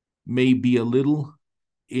maybe a little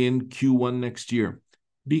in Q1 next year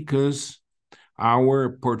because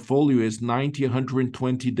our portfolio is 90,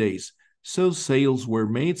 120 days. So sales were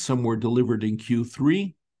made, some were delivered in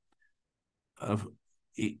Q3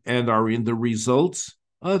 and are in the results.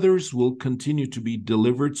 Others will continue to be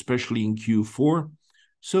delivered, especially in Q4.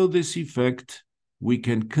 So this effect we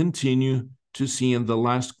can continue to see in the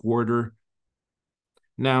last quarter.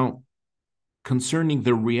 Now, concerning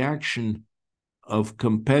the reaction of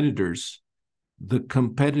competitors, the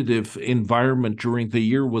competitive environment during the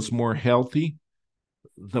year was more healthy.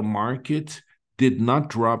 The market did not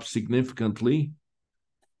drop significantly.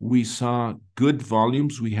 We saw good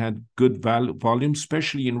volumes. We had good volumes,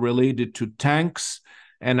 especially in related to tanks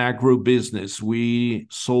and agribusiness. We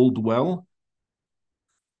sold well.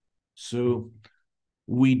 So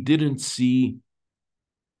we didn't see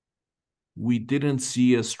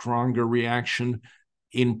a stronger reaction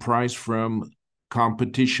in price from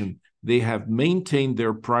competition. They have maintained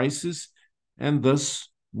their prices, and thus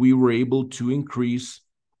we were able to increase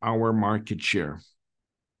our market share.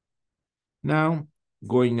 Now,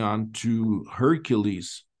 going on to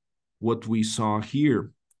Hercules, what we saw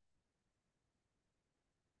here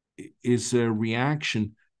is a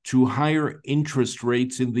reaction to higher interest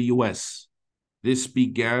rates in the US. This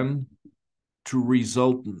began to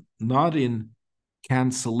result not in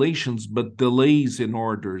cancellations, but delays in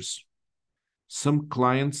orders. Some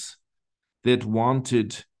clients that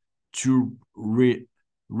wanted to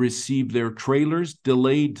receive their trailers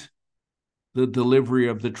delayed the delivery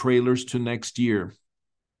of the trailers to next year,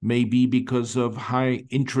 maybe because of high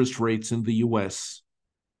interest rates in the US.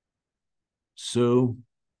 So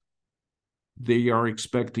they are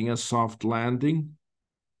expecting a soft landing,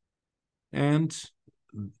 and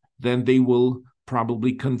then they will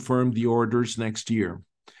probably confirm the orders next year.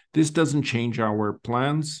 This doesn't change our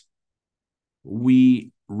plans.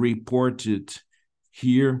 We reported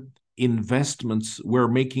here investments. We're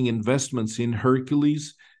making investments in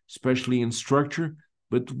Hercules, especially in structure,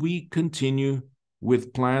 but we continue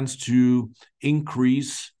with plans to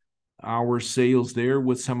increase our sales there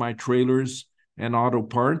with semi-trailers and auto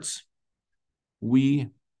parts. We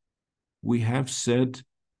have said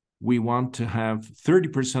we want to have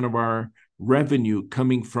 30% of our revenue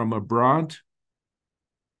coming from abroad.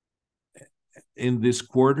 In this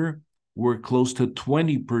quarter, we're close to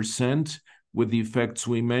 20% with the effects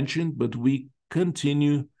we mentioned, but we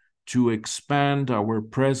continue to expand our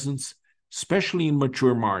presence, especially in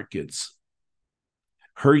mature markets.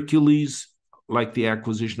 Hercules, like the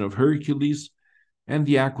acquisition of Hercules, and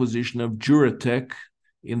the acquisition of Duratec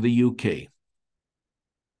in the UK.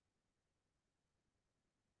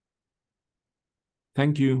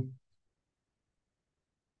 Thank you.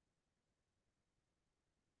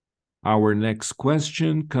 Our next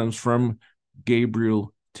question comes from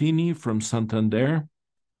Gabriel Tini from Santander.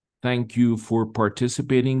 Thank you for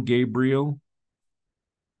participating, Gabriel.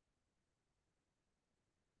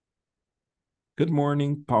 Good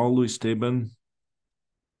morning, Paulo, Esteban.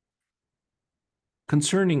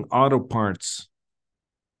 Concerning auto parts,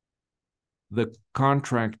 the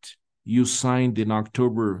contract you signed in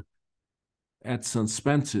October at St.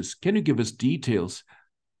 Spence's, can you give us details?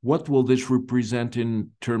 What will this represent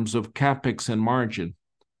in terms of capex and margin?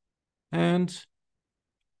 And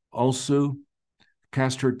also,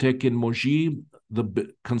 Castertech in Mogi,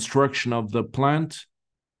 the construction of the plant,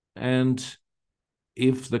 and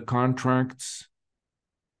if the contracts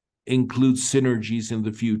include synergies in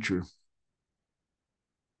the future.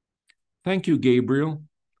 Thank you, Gabriel.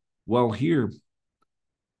 Well, here,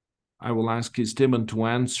 I will ask Esteban to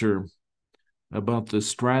answer about the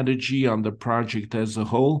strategy on the project as a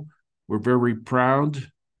whole. We're very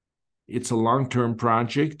proud. It's a long-term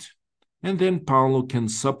project. And then Paulo can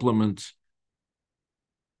supplement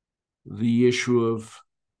the issue of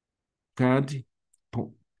CAD.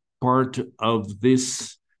 Part of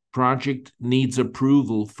this project needs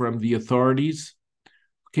approval from the authorities.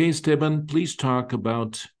 Okay, Esteban, please talk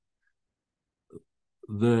about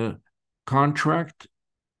the contract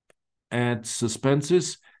at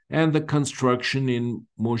Suspenses and the construction in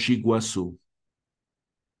Mogi Guaçu.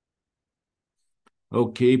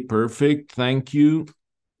 Okay, perfect. Thank you.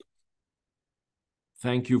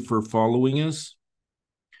 Thank you for following us.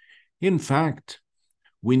 In fact,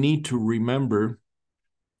 we need to remember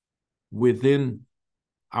within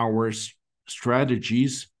our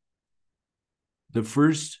strategies, the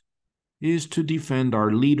first is to defend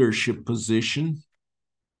our leadership position.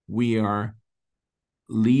 We are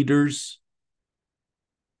leaders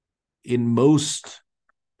in most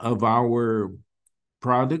of our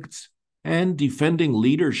products, and defending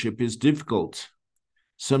leadership is difficult.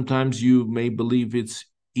 Sometimes you may believe it's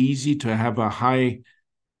easy to have a high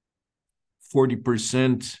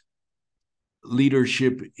 40%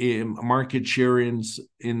 leadership in market share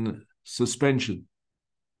in suspension.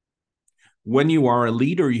 When you are a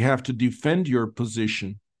leader, you have to defend your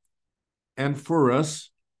position. And for us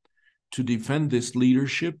to defend this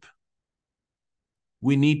leadership,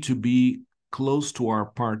 we need to be close to our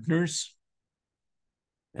partners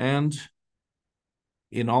and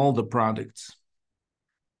in all the products.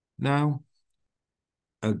 Now,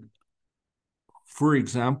 for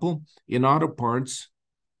example, in auto parts,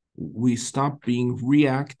 we stopped being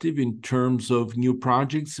reactive in terms of new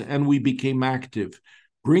projects and we became active,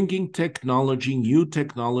 bringing technology, new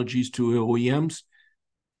technologies to OEMs,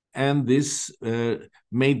 and this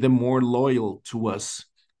made them more loyal to us.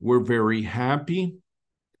 We're very happy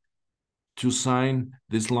to sign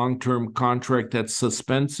this long-term contract at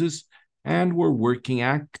Suspenses, and we're working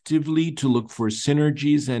actively to look for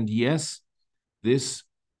synergies. And yes, this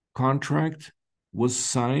contract was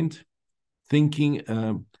signed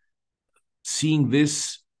thinking, seeing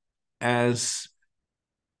this as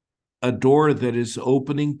a door that is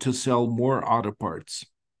opening to sell more auto parts.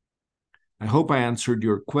 I hope I answered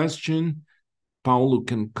your question. Paulo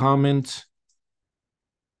can comment.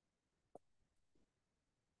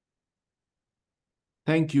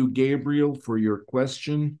 Thank you, Gabriel, for your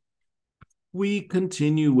question. We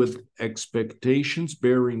continue with expectations,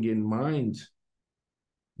 bearing in mind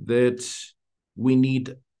that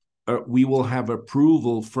we will have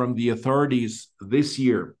approval from the authorities this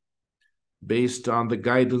year. Based on the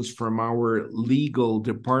guidance from our legal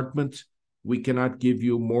department, we cannot give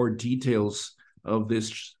you more details of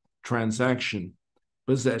this transaction.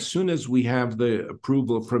 But as soon as we have the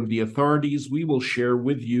approval from the authorities, we will share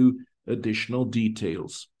with you additional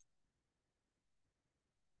details.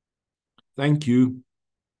 Thank you.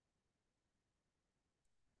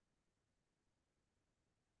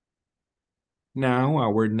 Now,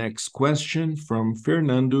 our next question from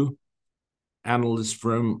Fernando, analyst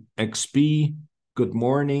from XP. Good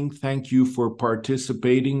morning. Thank you for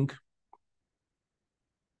participating.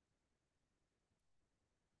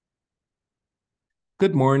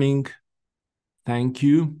 Good morning. Thank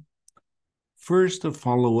you. First, a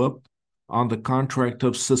follow-up on the contract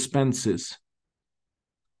of suspenses.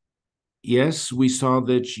 Yes, we saw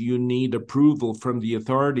that you need approval from the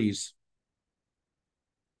authorities.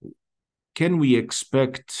 Can we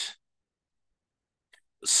expect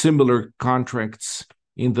similar contracts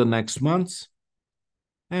in the next months?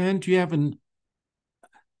 And do you have an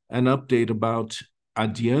update about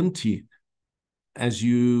Adiante, as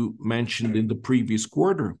you mentioned in the previous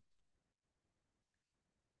quarter?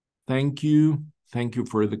 Thank you. Thank you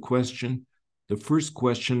for the question. The first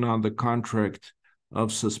question on the contract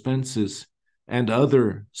of suspenses and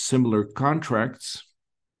other similar contracts,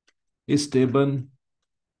 Esteban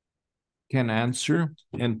can answer.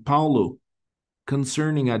 And Paulo,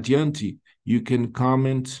 concerning Adiante, you can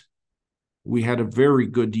comment. We had a very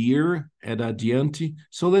good year at Adiante.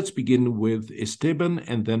 So let's begin with Esteban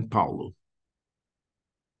and then Paulo.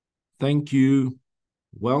 Thank you.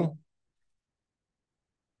 Well,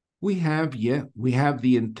 we have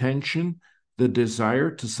the intention, the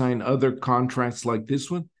desire to sign other contracts like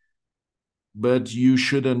this one, but you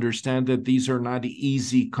should understand that these are not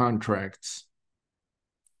easy contracts.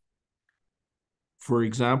 For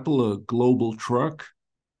example, a global truck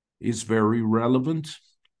is very relevant.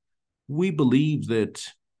 We believe that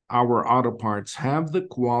our auto parts have the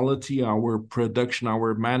quality, our production,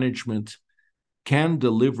 our management can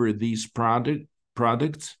deliver these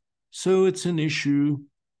products. So it's an issue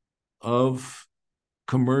of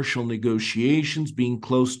commercial negotiations, being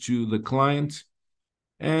close to the client,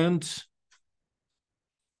 and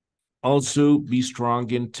also be strong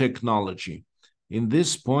in technology. In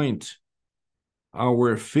this point,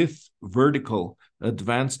 our fifth vertical,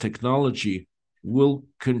 advanced technology, will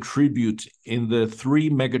contribute in the three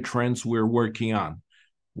megatrends we're working on,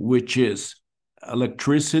 which is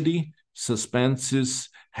electricity, suspenses,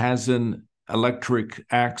 has an electric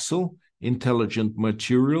axle, intelligent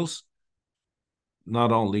materials,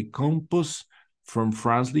 not only Compos from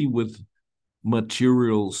Fras-le with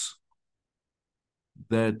materials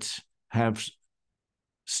that have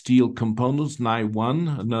steel components,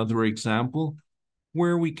 NI1, another example,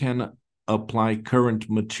 where we can apply current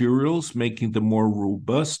materials, making them more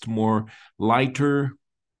robust, more lighter,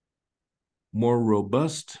 more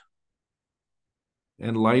robust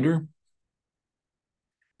and lighter.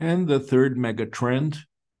 And the third mega trend,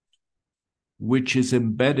 which is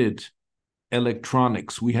embedded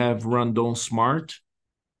electronics. We have Randon Smart.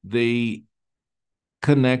 They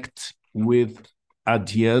connect with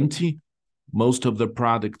Adiante. Most of the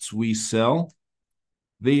products we sell,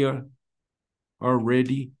 they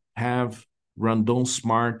already have Randon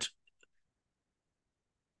Smart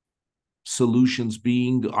solutions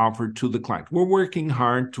being offered to the client. We're working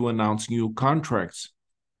hard to announce new contracts,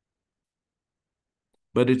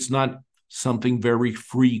 but it's not something very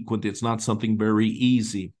frequent. It's not something very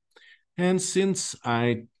easy. And since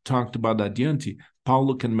I talked about Adiante,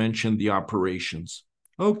 Paulo can mention the operations.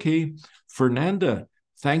 Okay, Fernanda,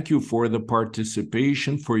 thank you for the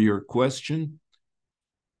participation, for your question.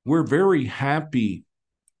 We're very happy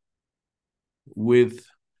with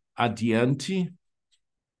Adiante.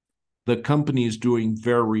 The company is doing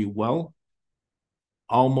very well.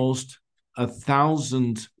 Almost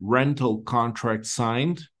 1,000 rental contracts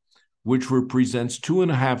signed, which represents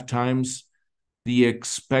 2.5 times the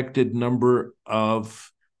expected number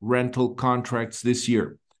of rental contracts this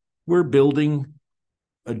year. We're building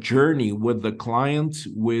a journey with the client,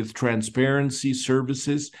 with transparency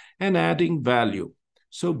services, and adding value.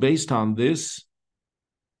 So based on this,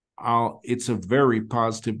 it's a very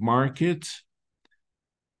positive market.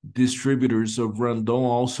 Distributors of Randon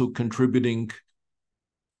also contributing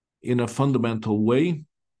in a fundamental way.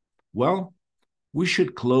 Well, we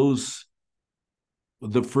should close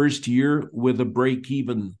the first year with a break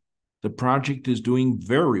even. The project is doing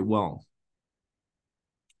very well.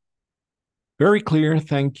 Very clear,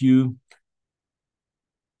 thank you.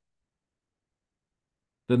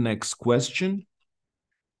 The next question,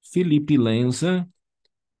 Felipe Lenza,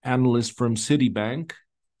 analyst from Citibank.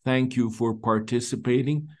 Thank you for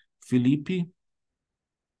participating, Felipe.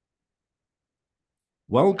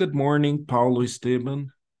 Well, good morning, Paulo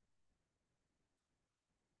Esteban.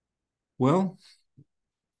 Well,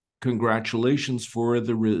 congratulations for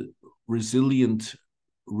the resilient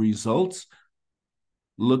results.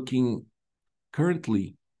 Looking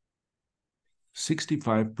currently,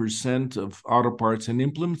 65% of auto parts and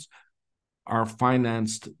implements are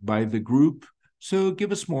financed by the group. So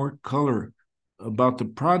give us more color about the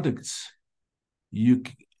products you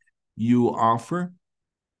offer.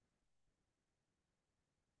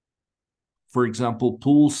 For example,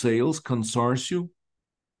 pool sales, consórcio.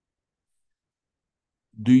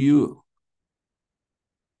 The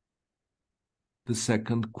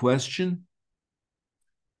second question,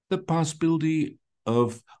 the possibility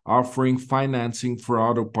of offering financing for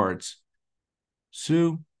auto parts.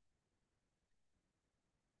 So,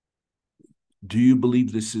 do you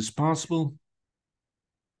believe this is possible?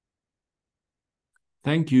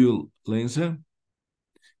 Thank you, Lenza.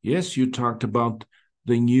 Yes, you talked about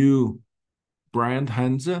the new brand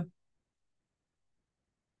Hansa.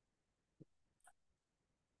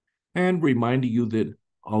 And reminding you that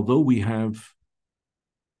although we have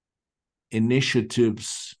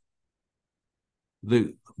initiatives,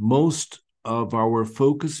 the most of our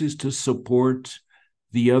focus is to support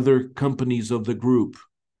the other companies of the group.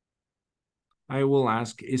 I will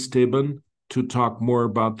ask Esteban to talk more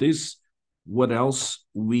about this, what else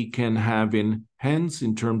we can have in hands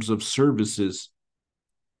in terms of services,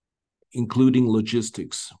 including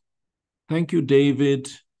logistics. Thank you, David.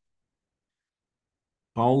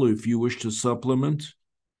 Paulo, if you wish to supplement.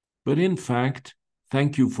 But in fact,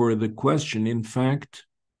 thank you for the question. In fact,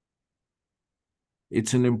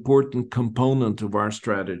 it's an important component of our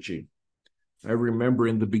strategy. I remember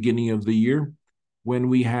in the beginning of the year, when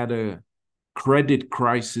we had a credit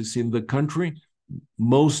crisis in the country,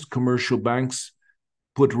 most commercial banks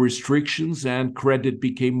put restrictions and credit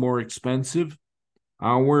became more expensive.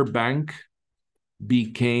 Our bank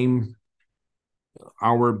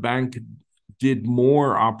did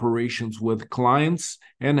more operations with clients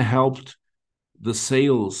and helped the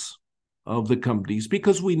sales of the companies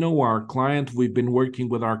because we know our client, we've been working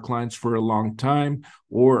with our clients for a long time,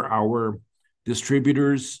 or our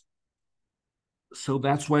distributors. So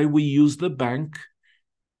that's why we use the bank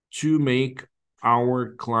to make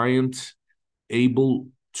our client able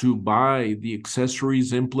to buy the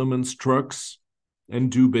accessories, implements, trucks,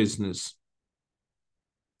 and do business.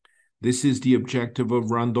 This is the objective of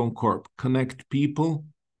Randoncorp, connect people.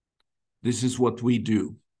 This is what we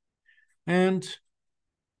do. And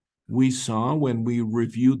we saw when we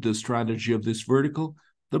reviewed the strategy of this vertical,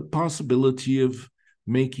 the possibility of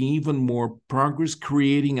making even more progress,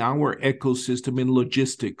 creating our ecosystem in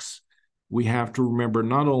logistics. We have to remember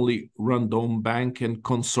not only Randon Bank and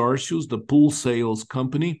Consórcios, the pool sales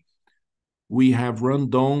company, we have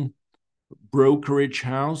Randon Brokerage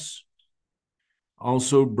House,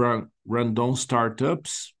 also Randon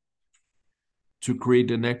Startups to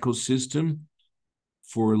create an ecosystem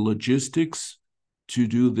for logistics, to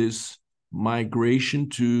do this migration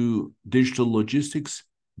to digital logistics.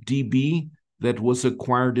 DB, that was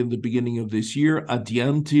acquired in the beginning of this year.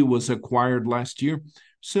 Adiante was acquired last year.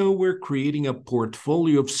 So we're creating a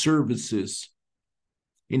portfolio of services.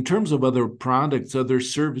 In terms of other products, other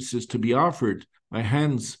services to be offered by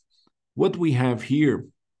hands, what we have here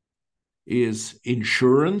is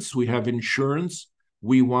insurance. We have insurance.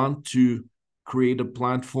 We want to create a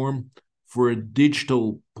platform for a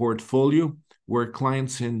digital portfolio where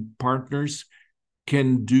clients and partners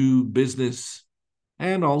can do business,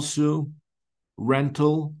 and also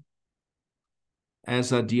rental,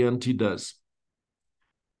 as Adiante does.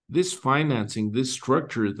 This financing, this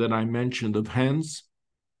structure that I mentioned of hands,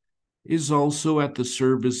 is also at the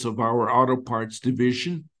service of our auto parts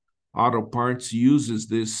division. Auto parts uses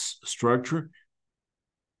this structure,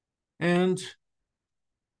 and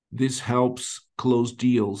this helps close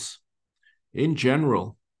deals. In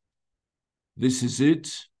general, this is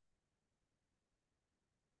it.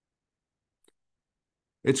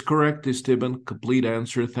 It's correct, Esteban. Complete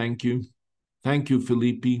answer. Thank you. Thank you,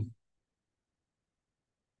 Felipe.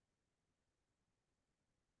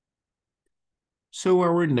 So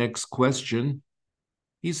our next question,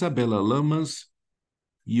 Isabella Lamas,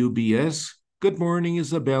 UBS. Good morning,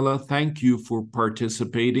 Isabella. Thank you for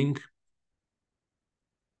participating.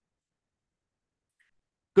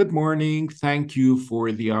 Good morning. Thank you for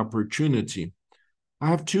the opportunity. I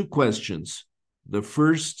have two questions. The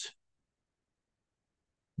first,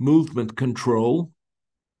 movement control.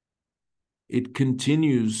 It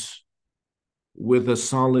continues with a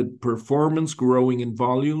solid performance, growing in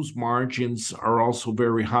volumes. Margins are also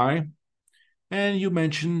very high. And you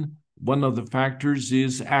mentioned one of the factors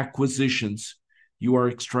is acquisitions. You are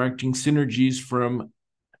extracting synergies from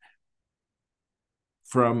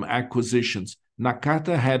acquisitions.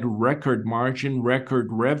 Nakata had record margin, record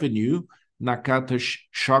revenue. Nakata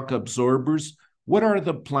shock absorbers. What are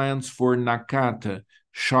the plans for Nakata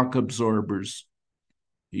shock absorbers?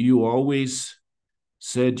 You always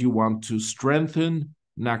said you want to strengthen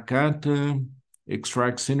Nakata,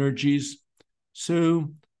 extract synergies.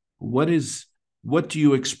 So, what do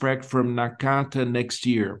you expect from Nakata next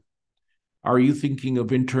year? Are you thinking of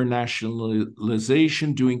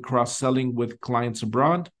internationalization, doing cross-selling with clients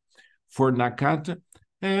abroad for Nakata?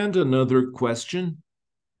 And another question,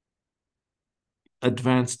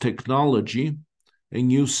 advanced technology, a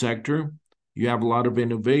new sector. You have a lot of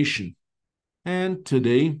innovation. And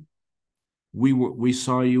today, we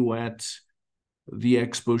saw you at the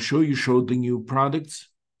expo show. You showed the new products.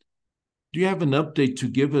 Do you have an update to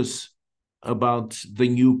give us about the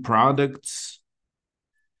new products?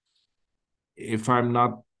 If I'm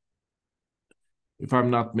not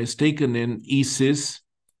mistaken, in ESIS,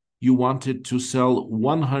 you wanted to sell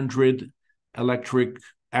 100 electric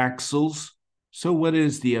axles. So what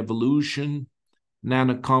is the evolution?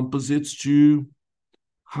 Nanocomposites too.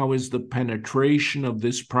 How is the penetration of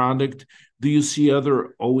this product? Do you see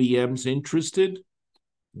other OEMs interested,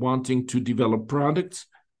 wanting to develop products?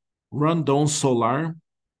 Randon Solar,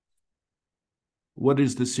 what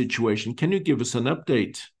is the situation? Can you give us an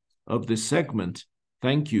update of this segment?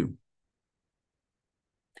 Thank you.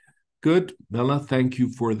 Good, Bella, thank you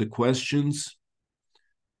for the questions.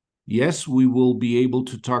 Yes, we will be able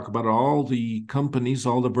to talk about all the companies,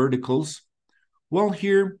 all the verticals. Well,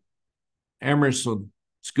 here, Emerson,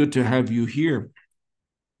 it's good to have you here.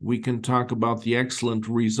 We can talk about the excellent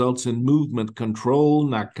results in movement control,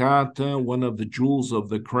 Nakata, one of the jewels of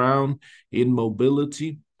the crown in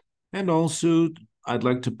mobility. And also, I'd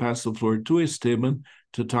like to pass the floor to Esteban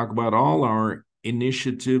to talk about all our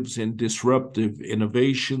initiatives in disruptive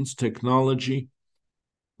innovations, technology.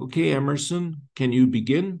 Okay, Emerson, can you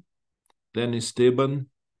begin? Then Esteban.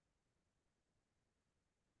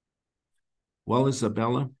 Well,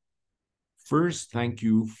 Isabella, first, thank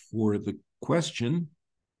you for the question.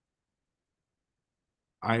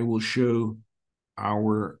 I will show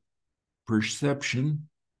our perception.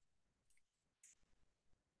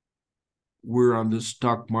 We're on the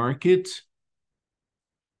stock market.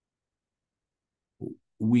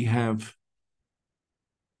 We have,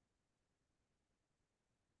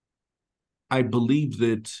 I believe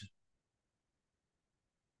that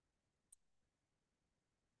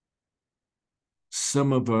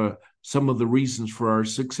some of the reasons for our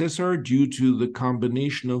success are due to the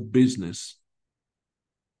combination of business.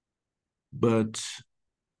 But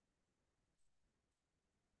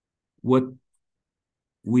what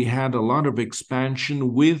we had a lot of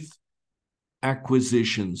expansion with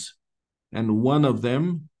acquisitions, and one of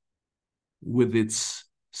them, with its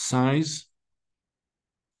size,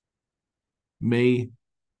 may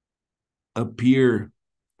appear,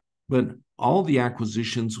 but all the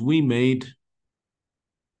acquisitions we made,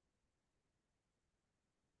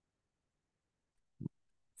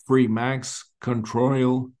 Freemax,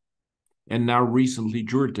 Control, and now recently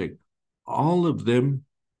Jurtec, all of them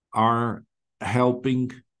are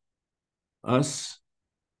helping us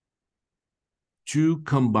to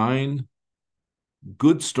combine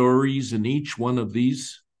good stories in each one of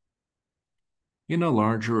these in a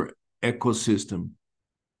larger ecosystem.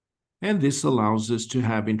 And this allows us to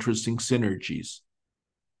have interesting synergies.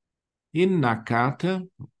 In Nakata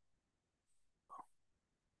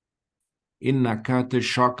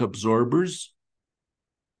shock absorbers,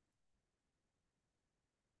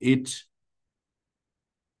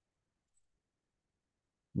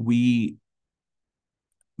 we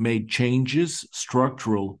made changes,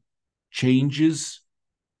 structural changes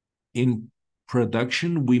in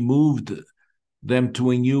production. We moved them to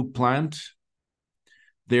a new plant.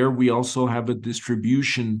 There we also have a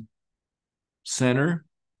distribution center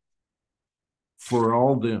for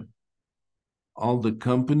all the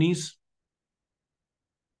companies,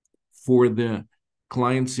 for the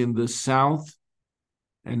clients in the south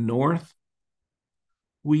and north.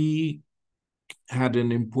 We had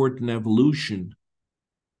an important evolution,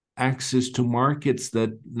 access to markets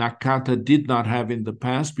that Nakata did not have in the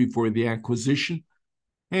past before the acquisition,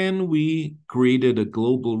 and we created a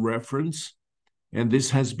global reference and this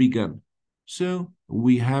has begun. So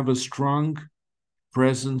we have a strong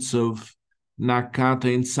presence of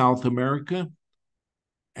Nakata in South America,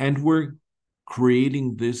 and we're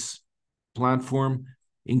creating this platform,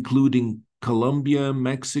 including Colombia,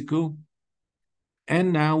 Mexico,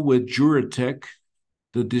 and now with Juratech,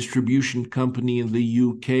 the distribution company in the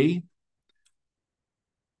UK,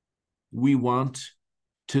 we want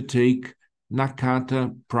to take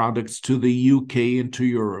Nakata products to the UK and to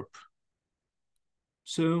Europe.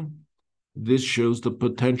 So this shows the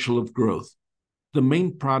potential of growth. The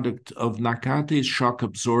main product of Nakata is shock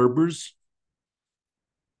absorbers.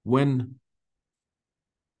 When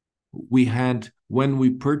we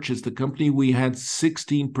purchased the company, we had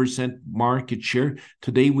 16% market share.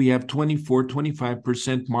 Today we have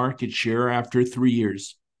 25% market share after 3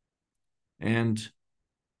 years. And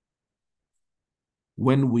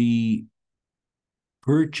when we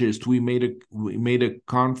purchased, we made a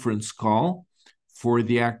conference call for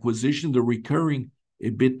the acquisition. The recurring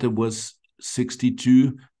EBITDA was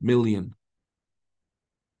 62 million.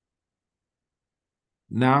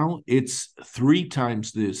 Now it's 3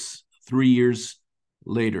 times this 3 years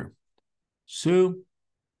later. So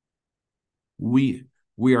we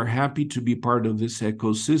are happy to be part of this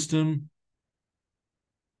ecosystem,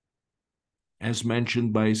 as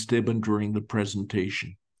mentioned by Esteban during the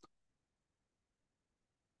presentation.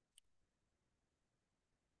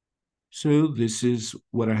 So this is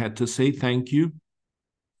what I had to say. Thank you.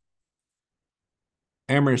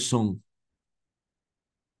 Emerson,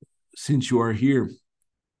 since you are here,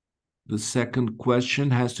 the second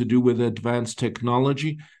question has to do with advanced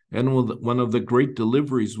technology, and one of the great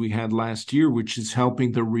deliveries we had last year, which is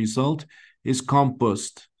helping the result, is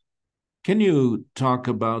compost. Can you talk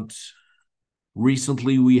about,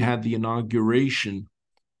 recently we had the inauguration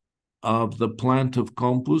of the plant of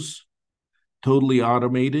compost, totally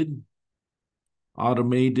automated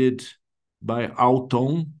by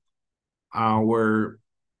Alton, our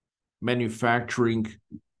manufacturing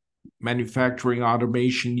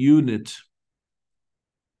automation unit.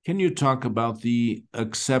 Can you talk about the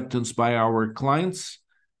acceptance by our clients?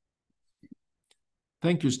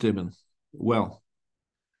 Thank you, Esteban. Well,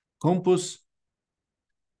 Compos,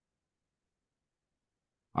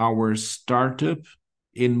 our startup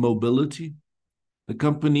in mobility, the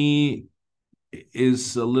company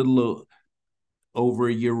is a little over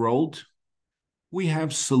a year old. We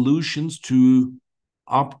have solutions to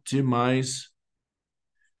optimize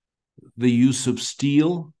the use of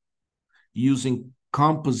steel using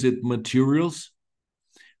composite materials.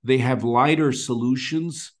 They have lighter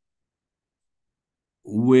solutions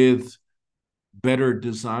with better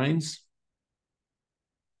designs.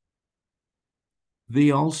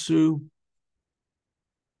 They also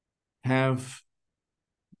have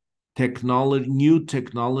new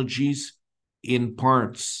technologies in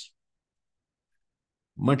parts,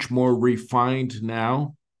 much more refined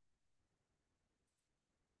now.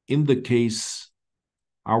 In the case,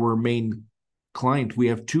 our main client, we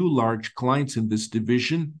have 2 large clients in this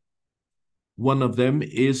division. One of them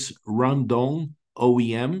is Randon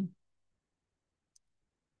OEM,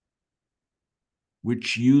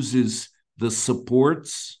 which uses the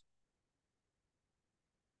supports,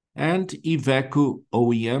 and Iveco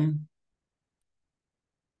OEM,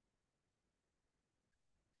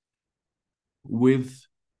 with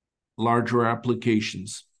larger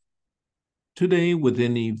applications. Today,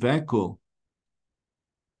 within Iveco,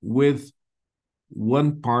 with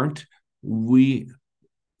one part, we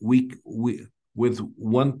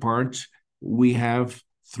have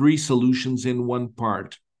 3 solutions in one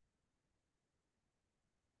part.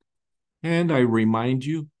 And I remind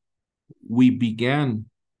you, we began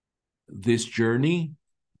this journey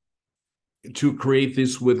to create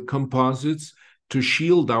this with composites, to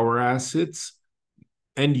shield our assets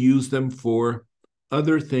and use them for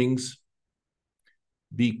other things,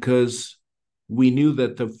 because we know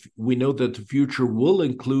that the future will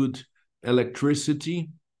include electricity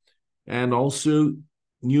and also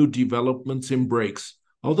new developments in brakes.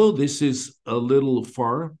 Although this is a little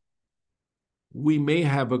far, we may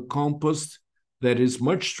have a compost that is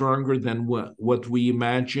much stronger than what we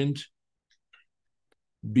imagined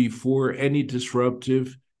before any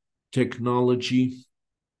disruptive technology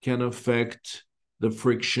can affect the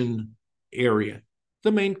friction area.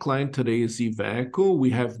 The main client today is Iveco.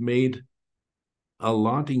 We have made a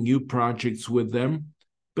lot of new projects with them,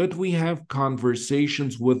 but we have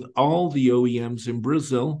conversations with all the OEMs in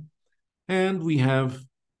Brazil, and we have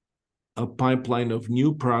a pipeline of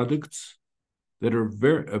new products that are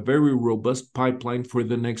a very robust pipeline for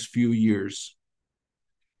the next few years.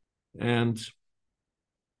 And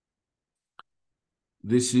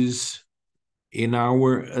this is in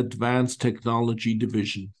our advanced technology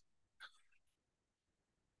division.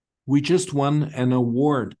 We just won an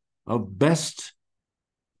award of best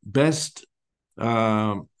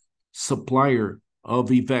supplier of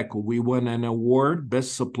Iveco. We won an award,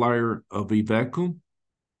 best supplier of Iveco,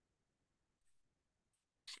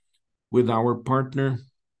 with our partner,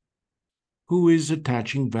 who is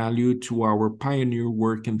attaching value to our pioneer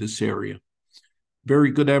work in this area.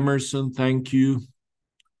 Very good, Emerson. Thank you.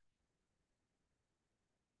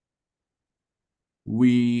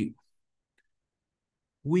 We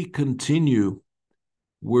continue.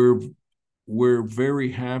 We're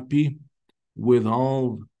very happy with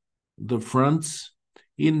all the fronts.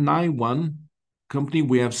 In NI1 company,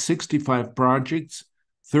 we have 65 projects,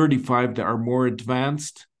 35 that are more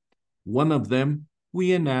advanced. One of them,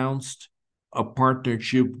 we announced a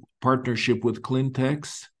partnership with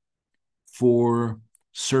Clintex for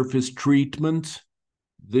surface treatment.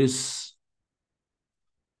 This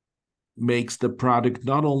makes the product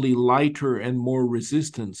not only lighter and more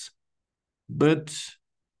resistant, but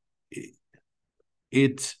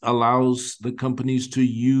it allows the companies to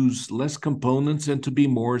use less components and to be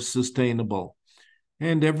more sustainable.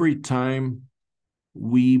 And every time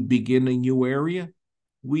we begin a new area,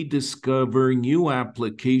 we discover new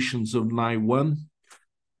applications of NI1.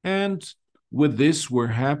 And with this, we're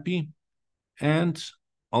happy. And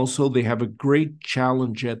also, they have a great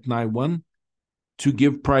challenge at NI1 to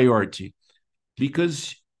give priority,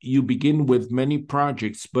 because you begin with many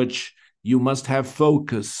projects, but you must have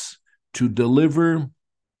focus to deliver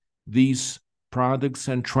these products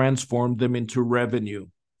and transform them into revenue.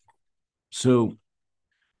 So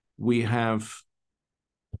we have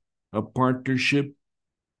a partnership.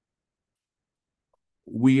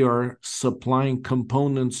 We are supplying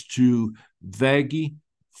components to WEG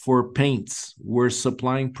for paints. We're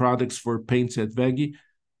supplying products for paints at WEG.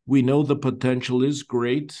 We know the potential is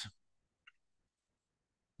great.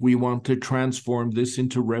 We want to transform this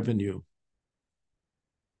into revenue.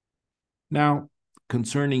 Now,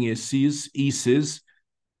 concerning ESIS,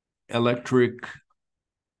 electric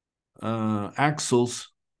axles,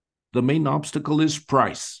 the main obstacle is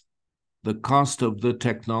price. The cost of the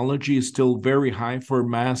technology is still very high for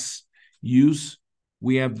mass use.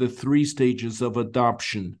 We have the 3 stages of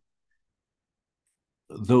adoption.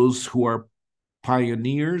 Those who are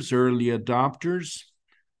pioneers, early adopters,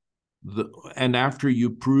 and after you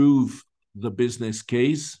prove the business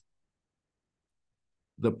case,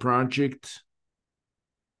 the project,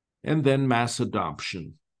 and then mass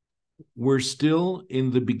adoption. We're still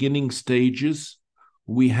in the beginning stages.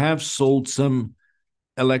 We have sold some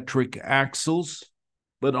electric axles,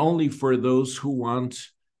 but only for those who want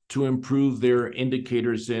to improve their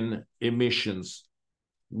indicators in emissions.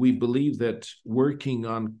 We believe that working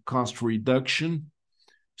on cost reduction,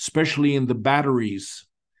 especially in the batteries,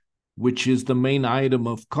 which is the main item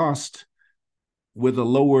of cost, with a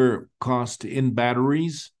lower cost in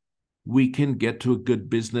batteries, we can get to a good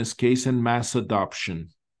business case and mass adoption.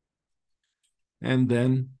 And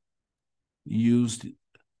then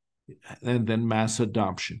mass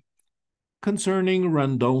adoption. Concerning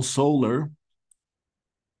Randon Solar,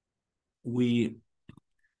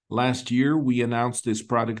 last year we announced this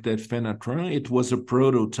product at Fenatran. It was a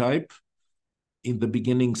prototype in the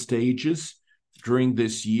beginning stages. During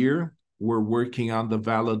this year, we're working on the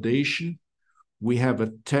validation. We have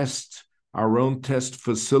our own test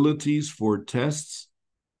facilities for tests,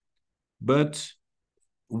 but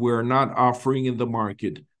we're not offering in the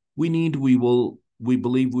market. We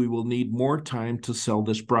believe we will need more time to sell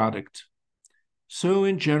this product. So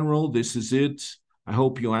in general, this is it. I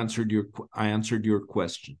hope I answered your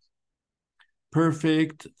question.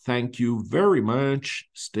 Perfect. Thank you very much,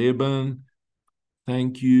 Esteban.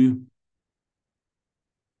 Thank you.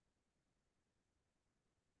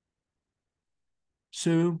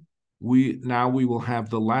 So we will have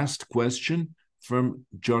the last question from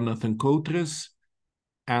Jonathan Cotres,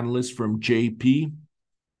 analyst from JP.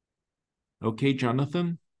 Okay,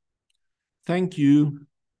 Jonathan. Thank you.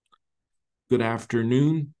 Good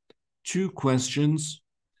afternoon. 2 questions.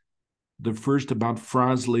 The first about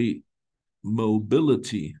Fras-le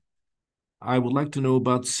Mobility. I would like to know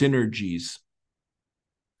about synergies,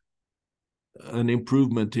 an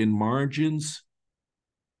improvement in margins.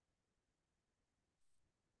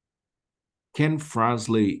 Can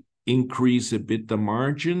Fras-le increase a bit the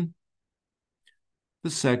margin? The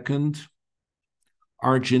second,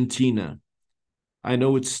 Argentina. I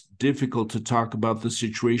know it's difficult to talk about the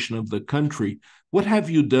situation of the country. What have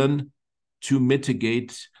you done to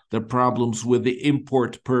mitigate the problems with the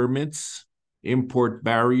import permits, import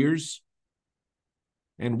barriers?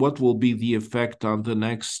 And what will be the effect on the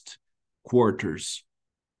next quarters.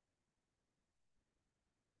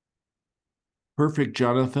 Perfect,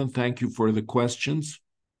 Jonathan. Thank you for the questions.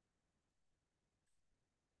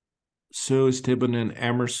 So Esteban and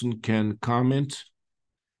Emerson can comment.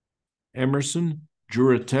 Emerson,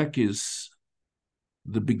 Juratec is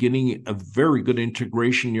the beginning of very good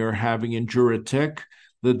integration you're having in Juratec,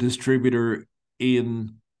 the distributor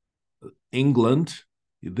in England,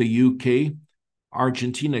 the UK,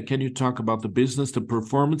 Argentina. Can you talk about the business, the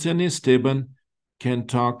performance? And Esteban can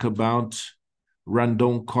talk about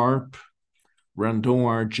Randoncorp, Randon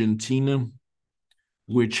Argentina,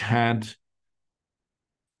 which had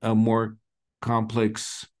a more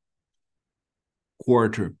complex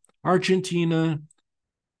quarter. Argentina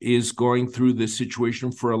is going through this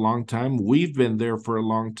situation for a long time. We've been there for a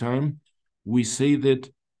long time. We say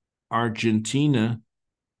that Argentina,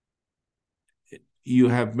 you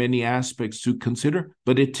have many aspects to consider,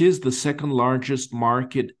 but it is the second largest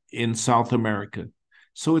market in South America.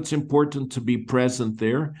 So it's important to be present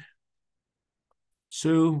there.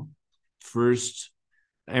 So first,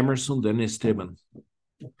 Emerson, then Esteban.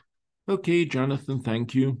 Okay, Jonathan,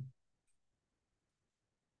 thank you.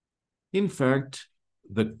 In fact,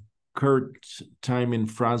 the current time in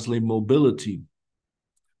Fras-le Mobility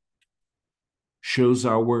shows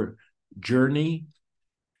our journey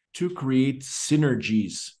to create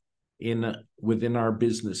synergies within our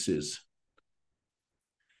businesses.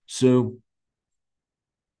 So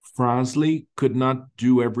Fras-le could not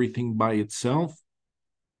do everything by itself.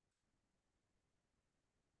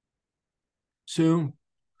 So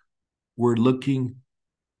we're looking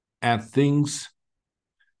at things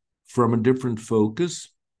from a different focus.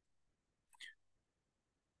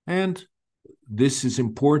 And this is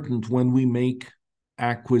important when we make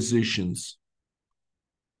acquisitions.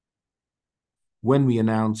 When we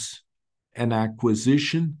announce an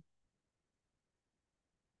acquisition,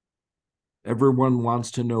 everyone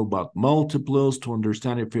wants to know about multiples to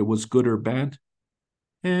understand if it was good or bad.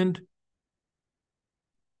 And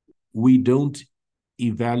we don't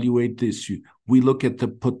evaluate this. We look at the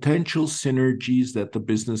potential synergies that the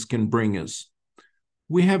business can bring us.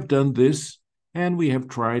 We have done this, and we have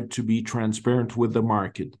tried to be transparent with the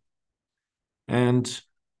market. And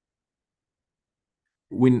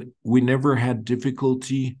we never had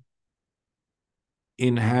difficulty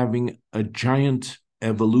in having a giant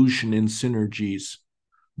evolution in synergies,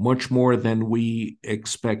 much more than we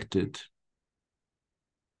expected.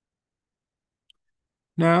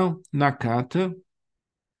 Now, Nakata,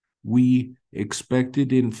 we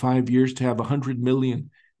expected in 5 years to have 100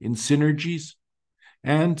 million in synergies,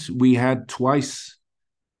 and we had twice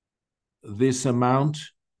this amount.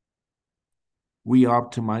 We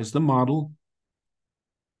optimized the model,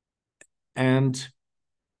 and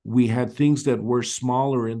we had things that were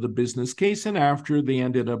smaller in the business case, and after they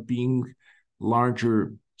ended up being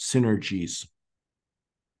larger synergies.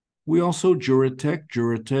 We also,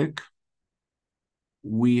 Juratec,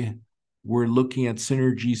 we were looking at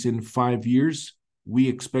synergies in 5 years. We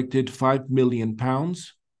expected £5 million.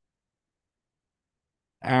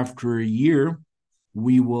 After a year,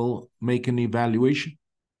 we will make an evaluation.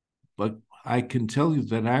 But I can tell you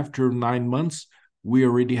that after 9 months, we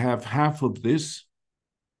already have half of this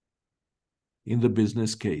in the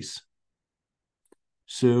business case.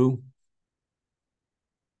 So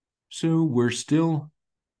we're still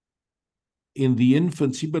in the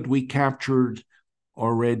infancy, but we captured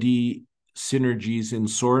already synergies in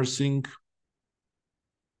sourcing,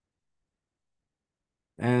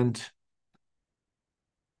 and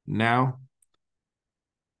now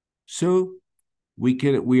so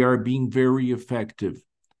we are being very effective.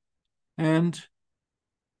 And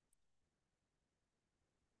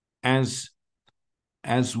as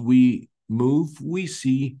we move, we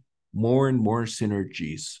see more and more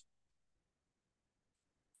synergies.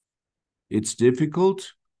 It's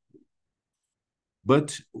difficult,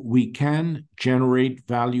 but we can generate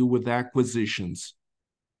value with acquisitions.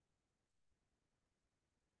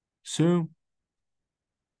 So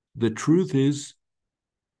the truth is,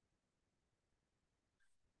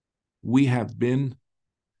 we have been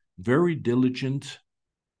very diligent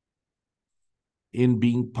in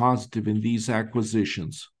being positive in these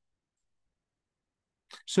acquisitions.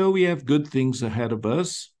 So we have good things ahead of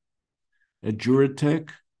us. At Juratec,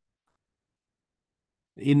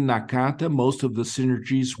 in Nakata, most of the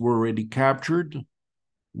synergies were already captured.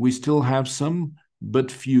 We still have some,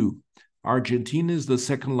 but few. Argentina is the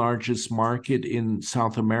second largest market in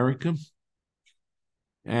South America.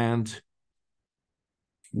 And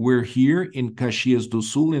we're here in Caxias do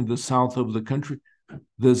Sul, in the south of the country.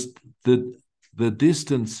 The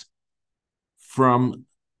distance from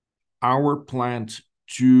our plant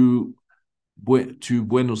to to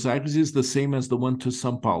Buenos Aires is the same as the one to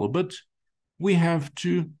São Paulo, but we have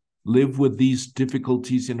to live with these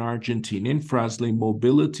difficulties in Argentina. In Fras-le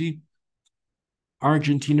Mobility,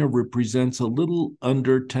 Argentina represents a little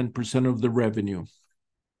under 10% of the revenue.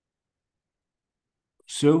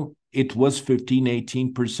 So it was 15,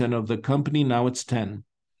 18% of the company, now it's 10.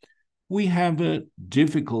 We have a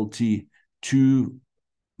difficulty to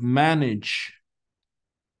manage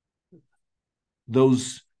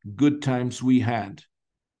those good times we had.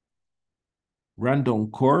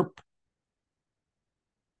 Randoncorp,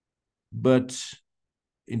 but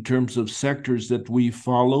in terms of sectors that we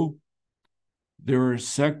follow, there are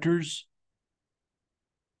sectors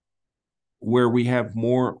where we have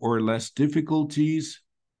more or less difficulties.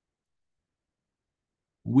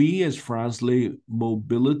 We, as Fras-le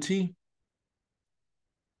Mobility,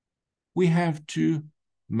 we have to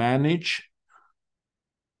manage.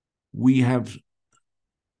 We have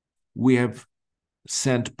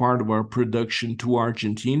sent part of our production to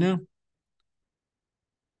Argentina,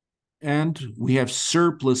 and we have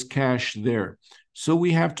surplus cash there. So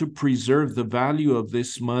we have to preserve the value of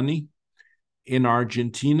this money in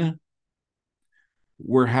Argentina.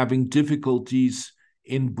 We're having difficulties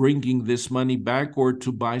in bringing this money back or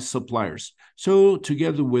to buy suppliers. So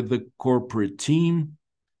together with the corporate team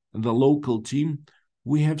and the local team,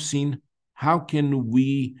 we have seen how can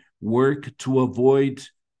we work to avoid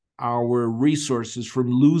our resources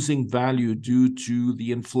from losing value due to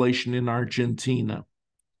the inflation in Argentina.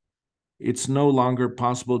 It's no longer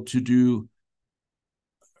possible to do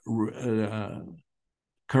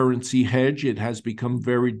currency hedge. It has become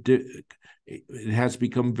very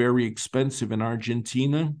expensive in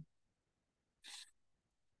Argentina.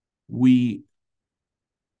 We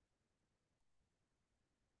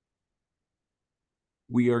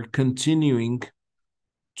are continuing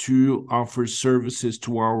to offer services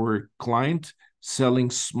to our client, selling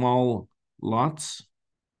small lots.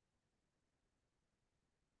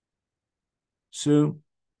 So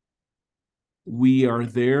we are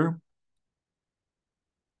there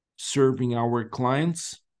serving our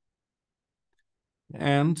clients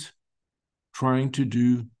and trying to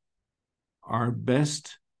do our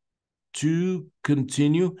best to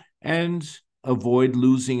continue and avoid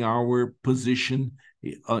losing our position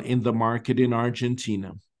in the market in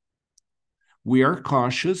Argentina. We are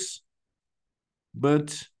cautious,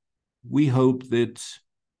 but we hope that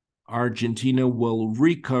Argentina will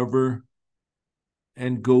recover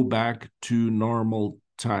and go back to normal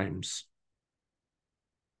times.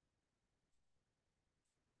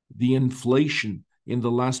 The inflation in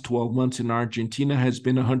the last 12 months in Argentina has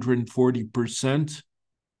been 140%.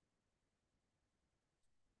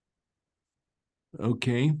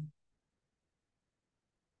 Okay.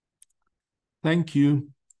 Thank you.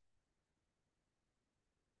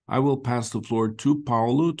 I will pass the floor to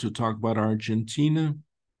Paulo to talk about Argentina,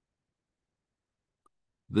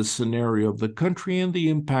 the scenario of the country, and the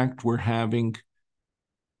impact we're having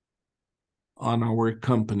on our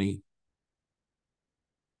company.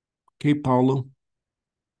 Okay, Paulo.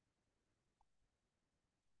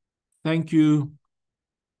 Thank you.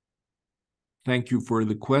 Thank you for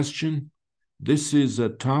the question. This is a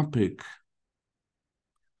topic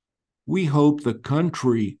we hope the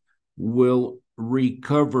country will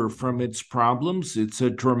recover from its problems. It's a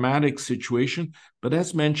dramatic situation, but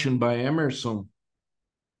as mentioned by Emerson,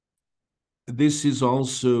 this is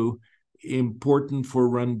also important for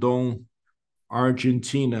Randon,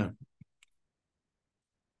 Argentina.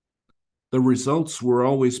 The results were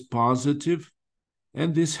always positive,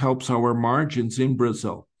 and this helps our margins in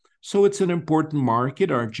Brazil. So it's an important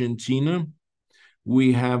market, Argentina.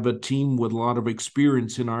 We have a team with a lot of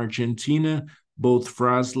experience in Argentina, both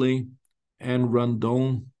Fras-le and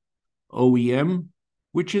Randon OEM,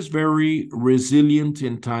 which is very resilient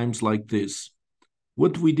in times like this.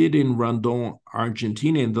 What we did in Randon,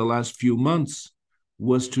 Argentina in the last few months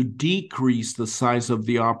was to decrease the size of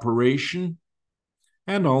the operation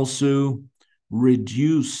and also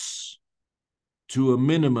reduce to a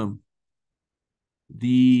minimum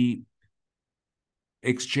the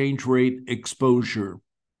exchange rate exposure.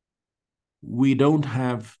 We don't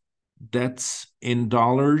have debts in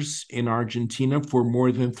dollars in Argentina for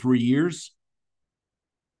more than 3 years.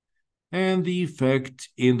 And the effect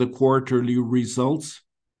in the quarterly results,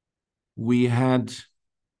 we had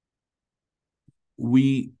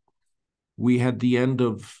the end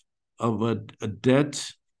of a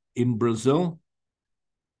debt in Brazil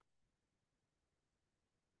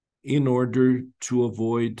in order to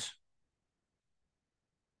avoid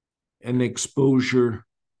an exposure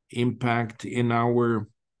impact in our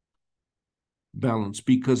balance,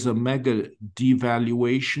 because a mega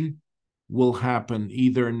devaluation will happen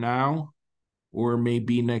either now or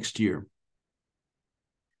maybe next year.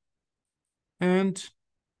 And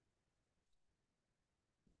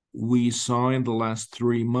we saw in the last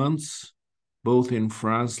 3 months, both in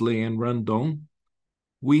Fras-le and Randon,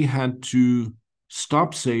 we had to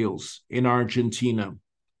stop sales in Argentina.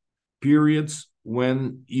 Periods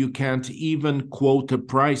when you can't even quote a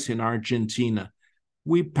price in Argentina.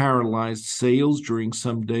 We paralyzed sales during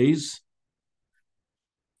some days.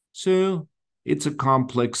 So it's a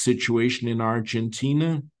complex situation in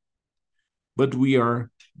Argentina, but we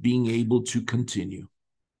are being able to continue.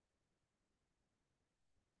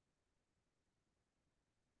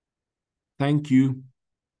 Thank you.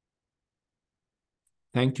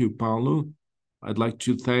 Thank you, Paulo. I'd like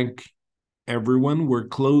to thank everyone. We're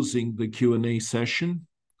closing the Q&A session.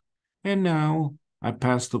 And now I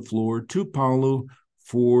pass the floor to Paulo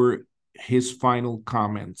for his final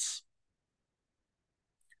comments.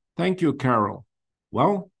 Thank you, Carol.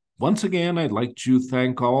 Well, once again, I'd like to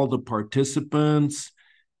thank all the participants.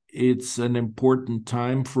 It's an important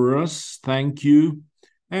time for us. Thank you.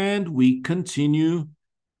 And we continue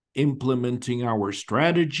implementing our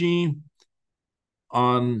strategy.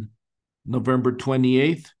 On November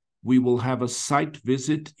 28th, we will have a site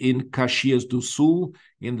visit in Caxias do Sul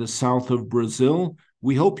in the south of Brazil.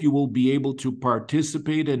 We hope you will be able to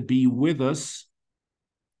participate and be with us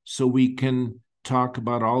so we can talk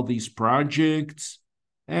about all these projects.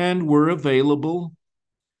 And we're available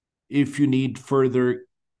if you need further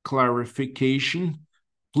clarification.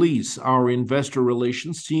 Please, our investor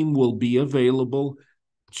relations team will be available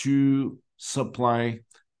to supply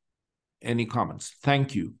any comments.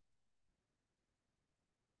 Thank you.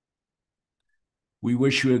 We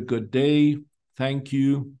wish you a good day. Thank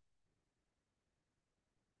you.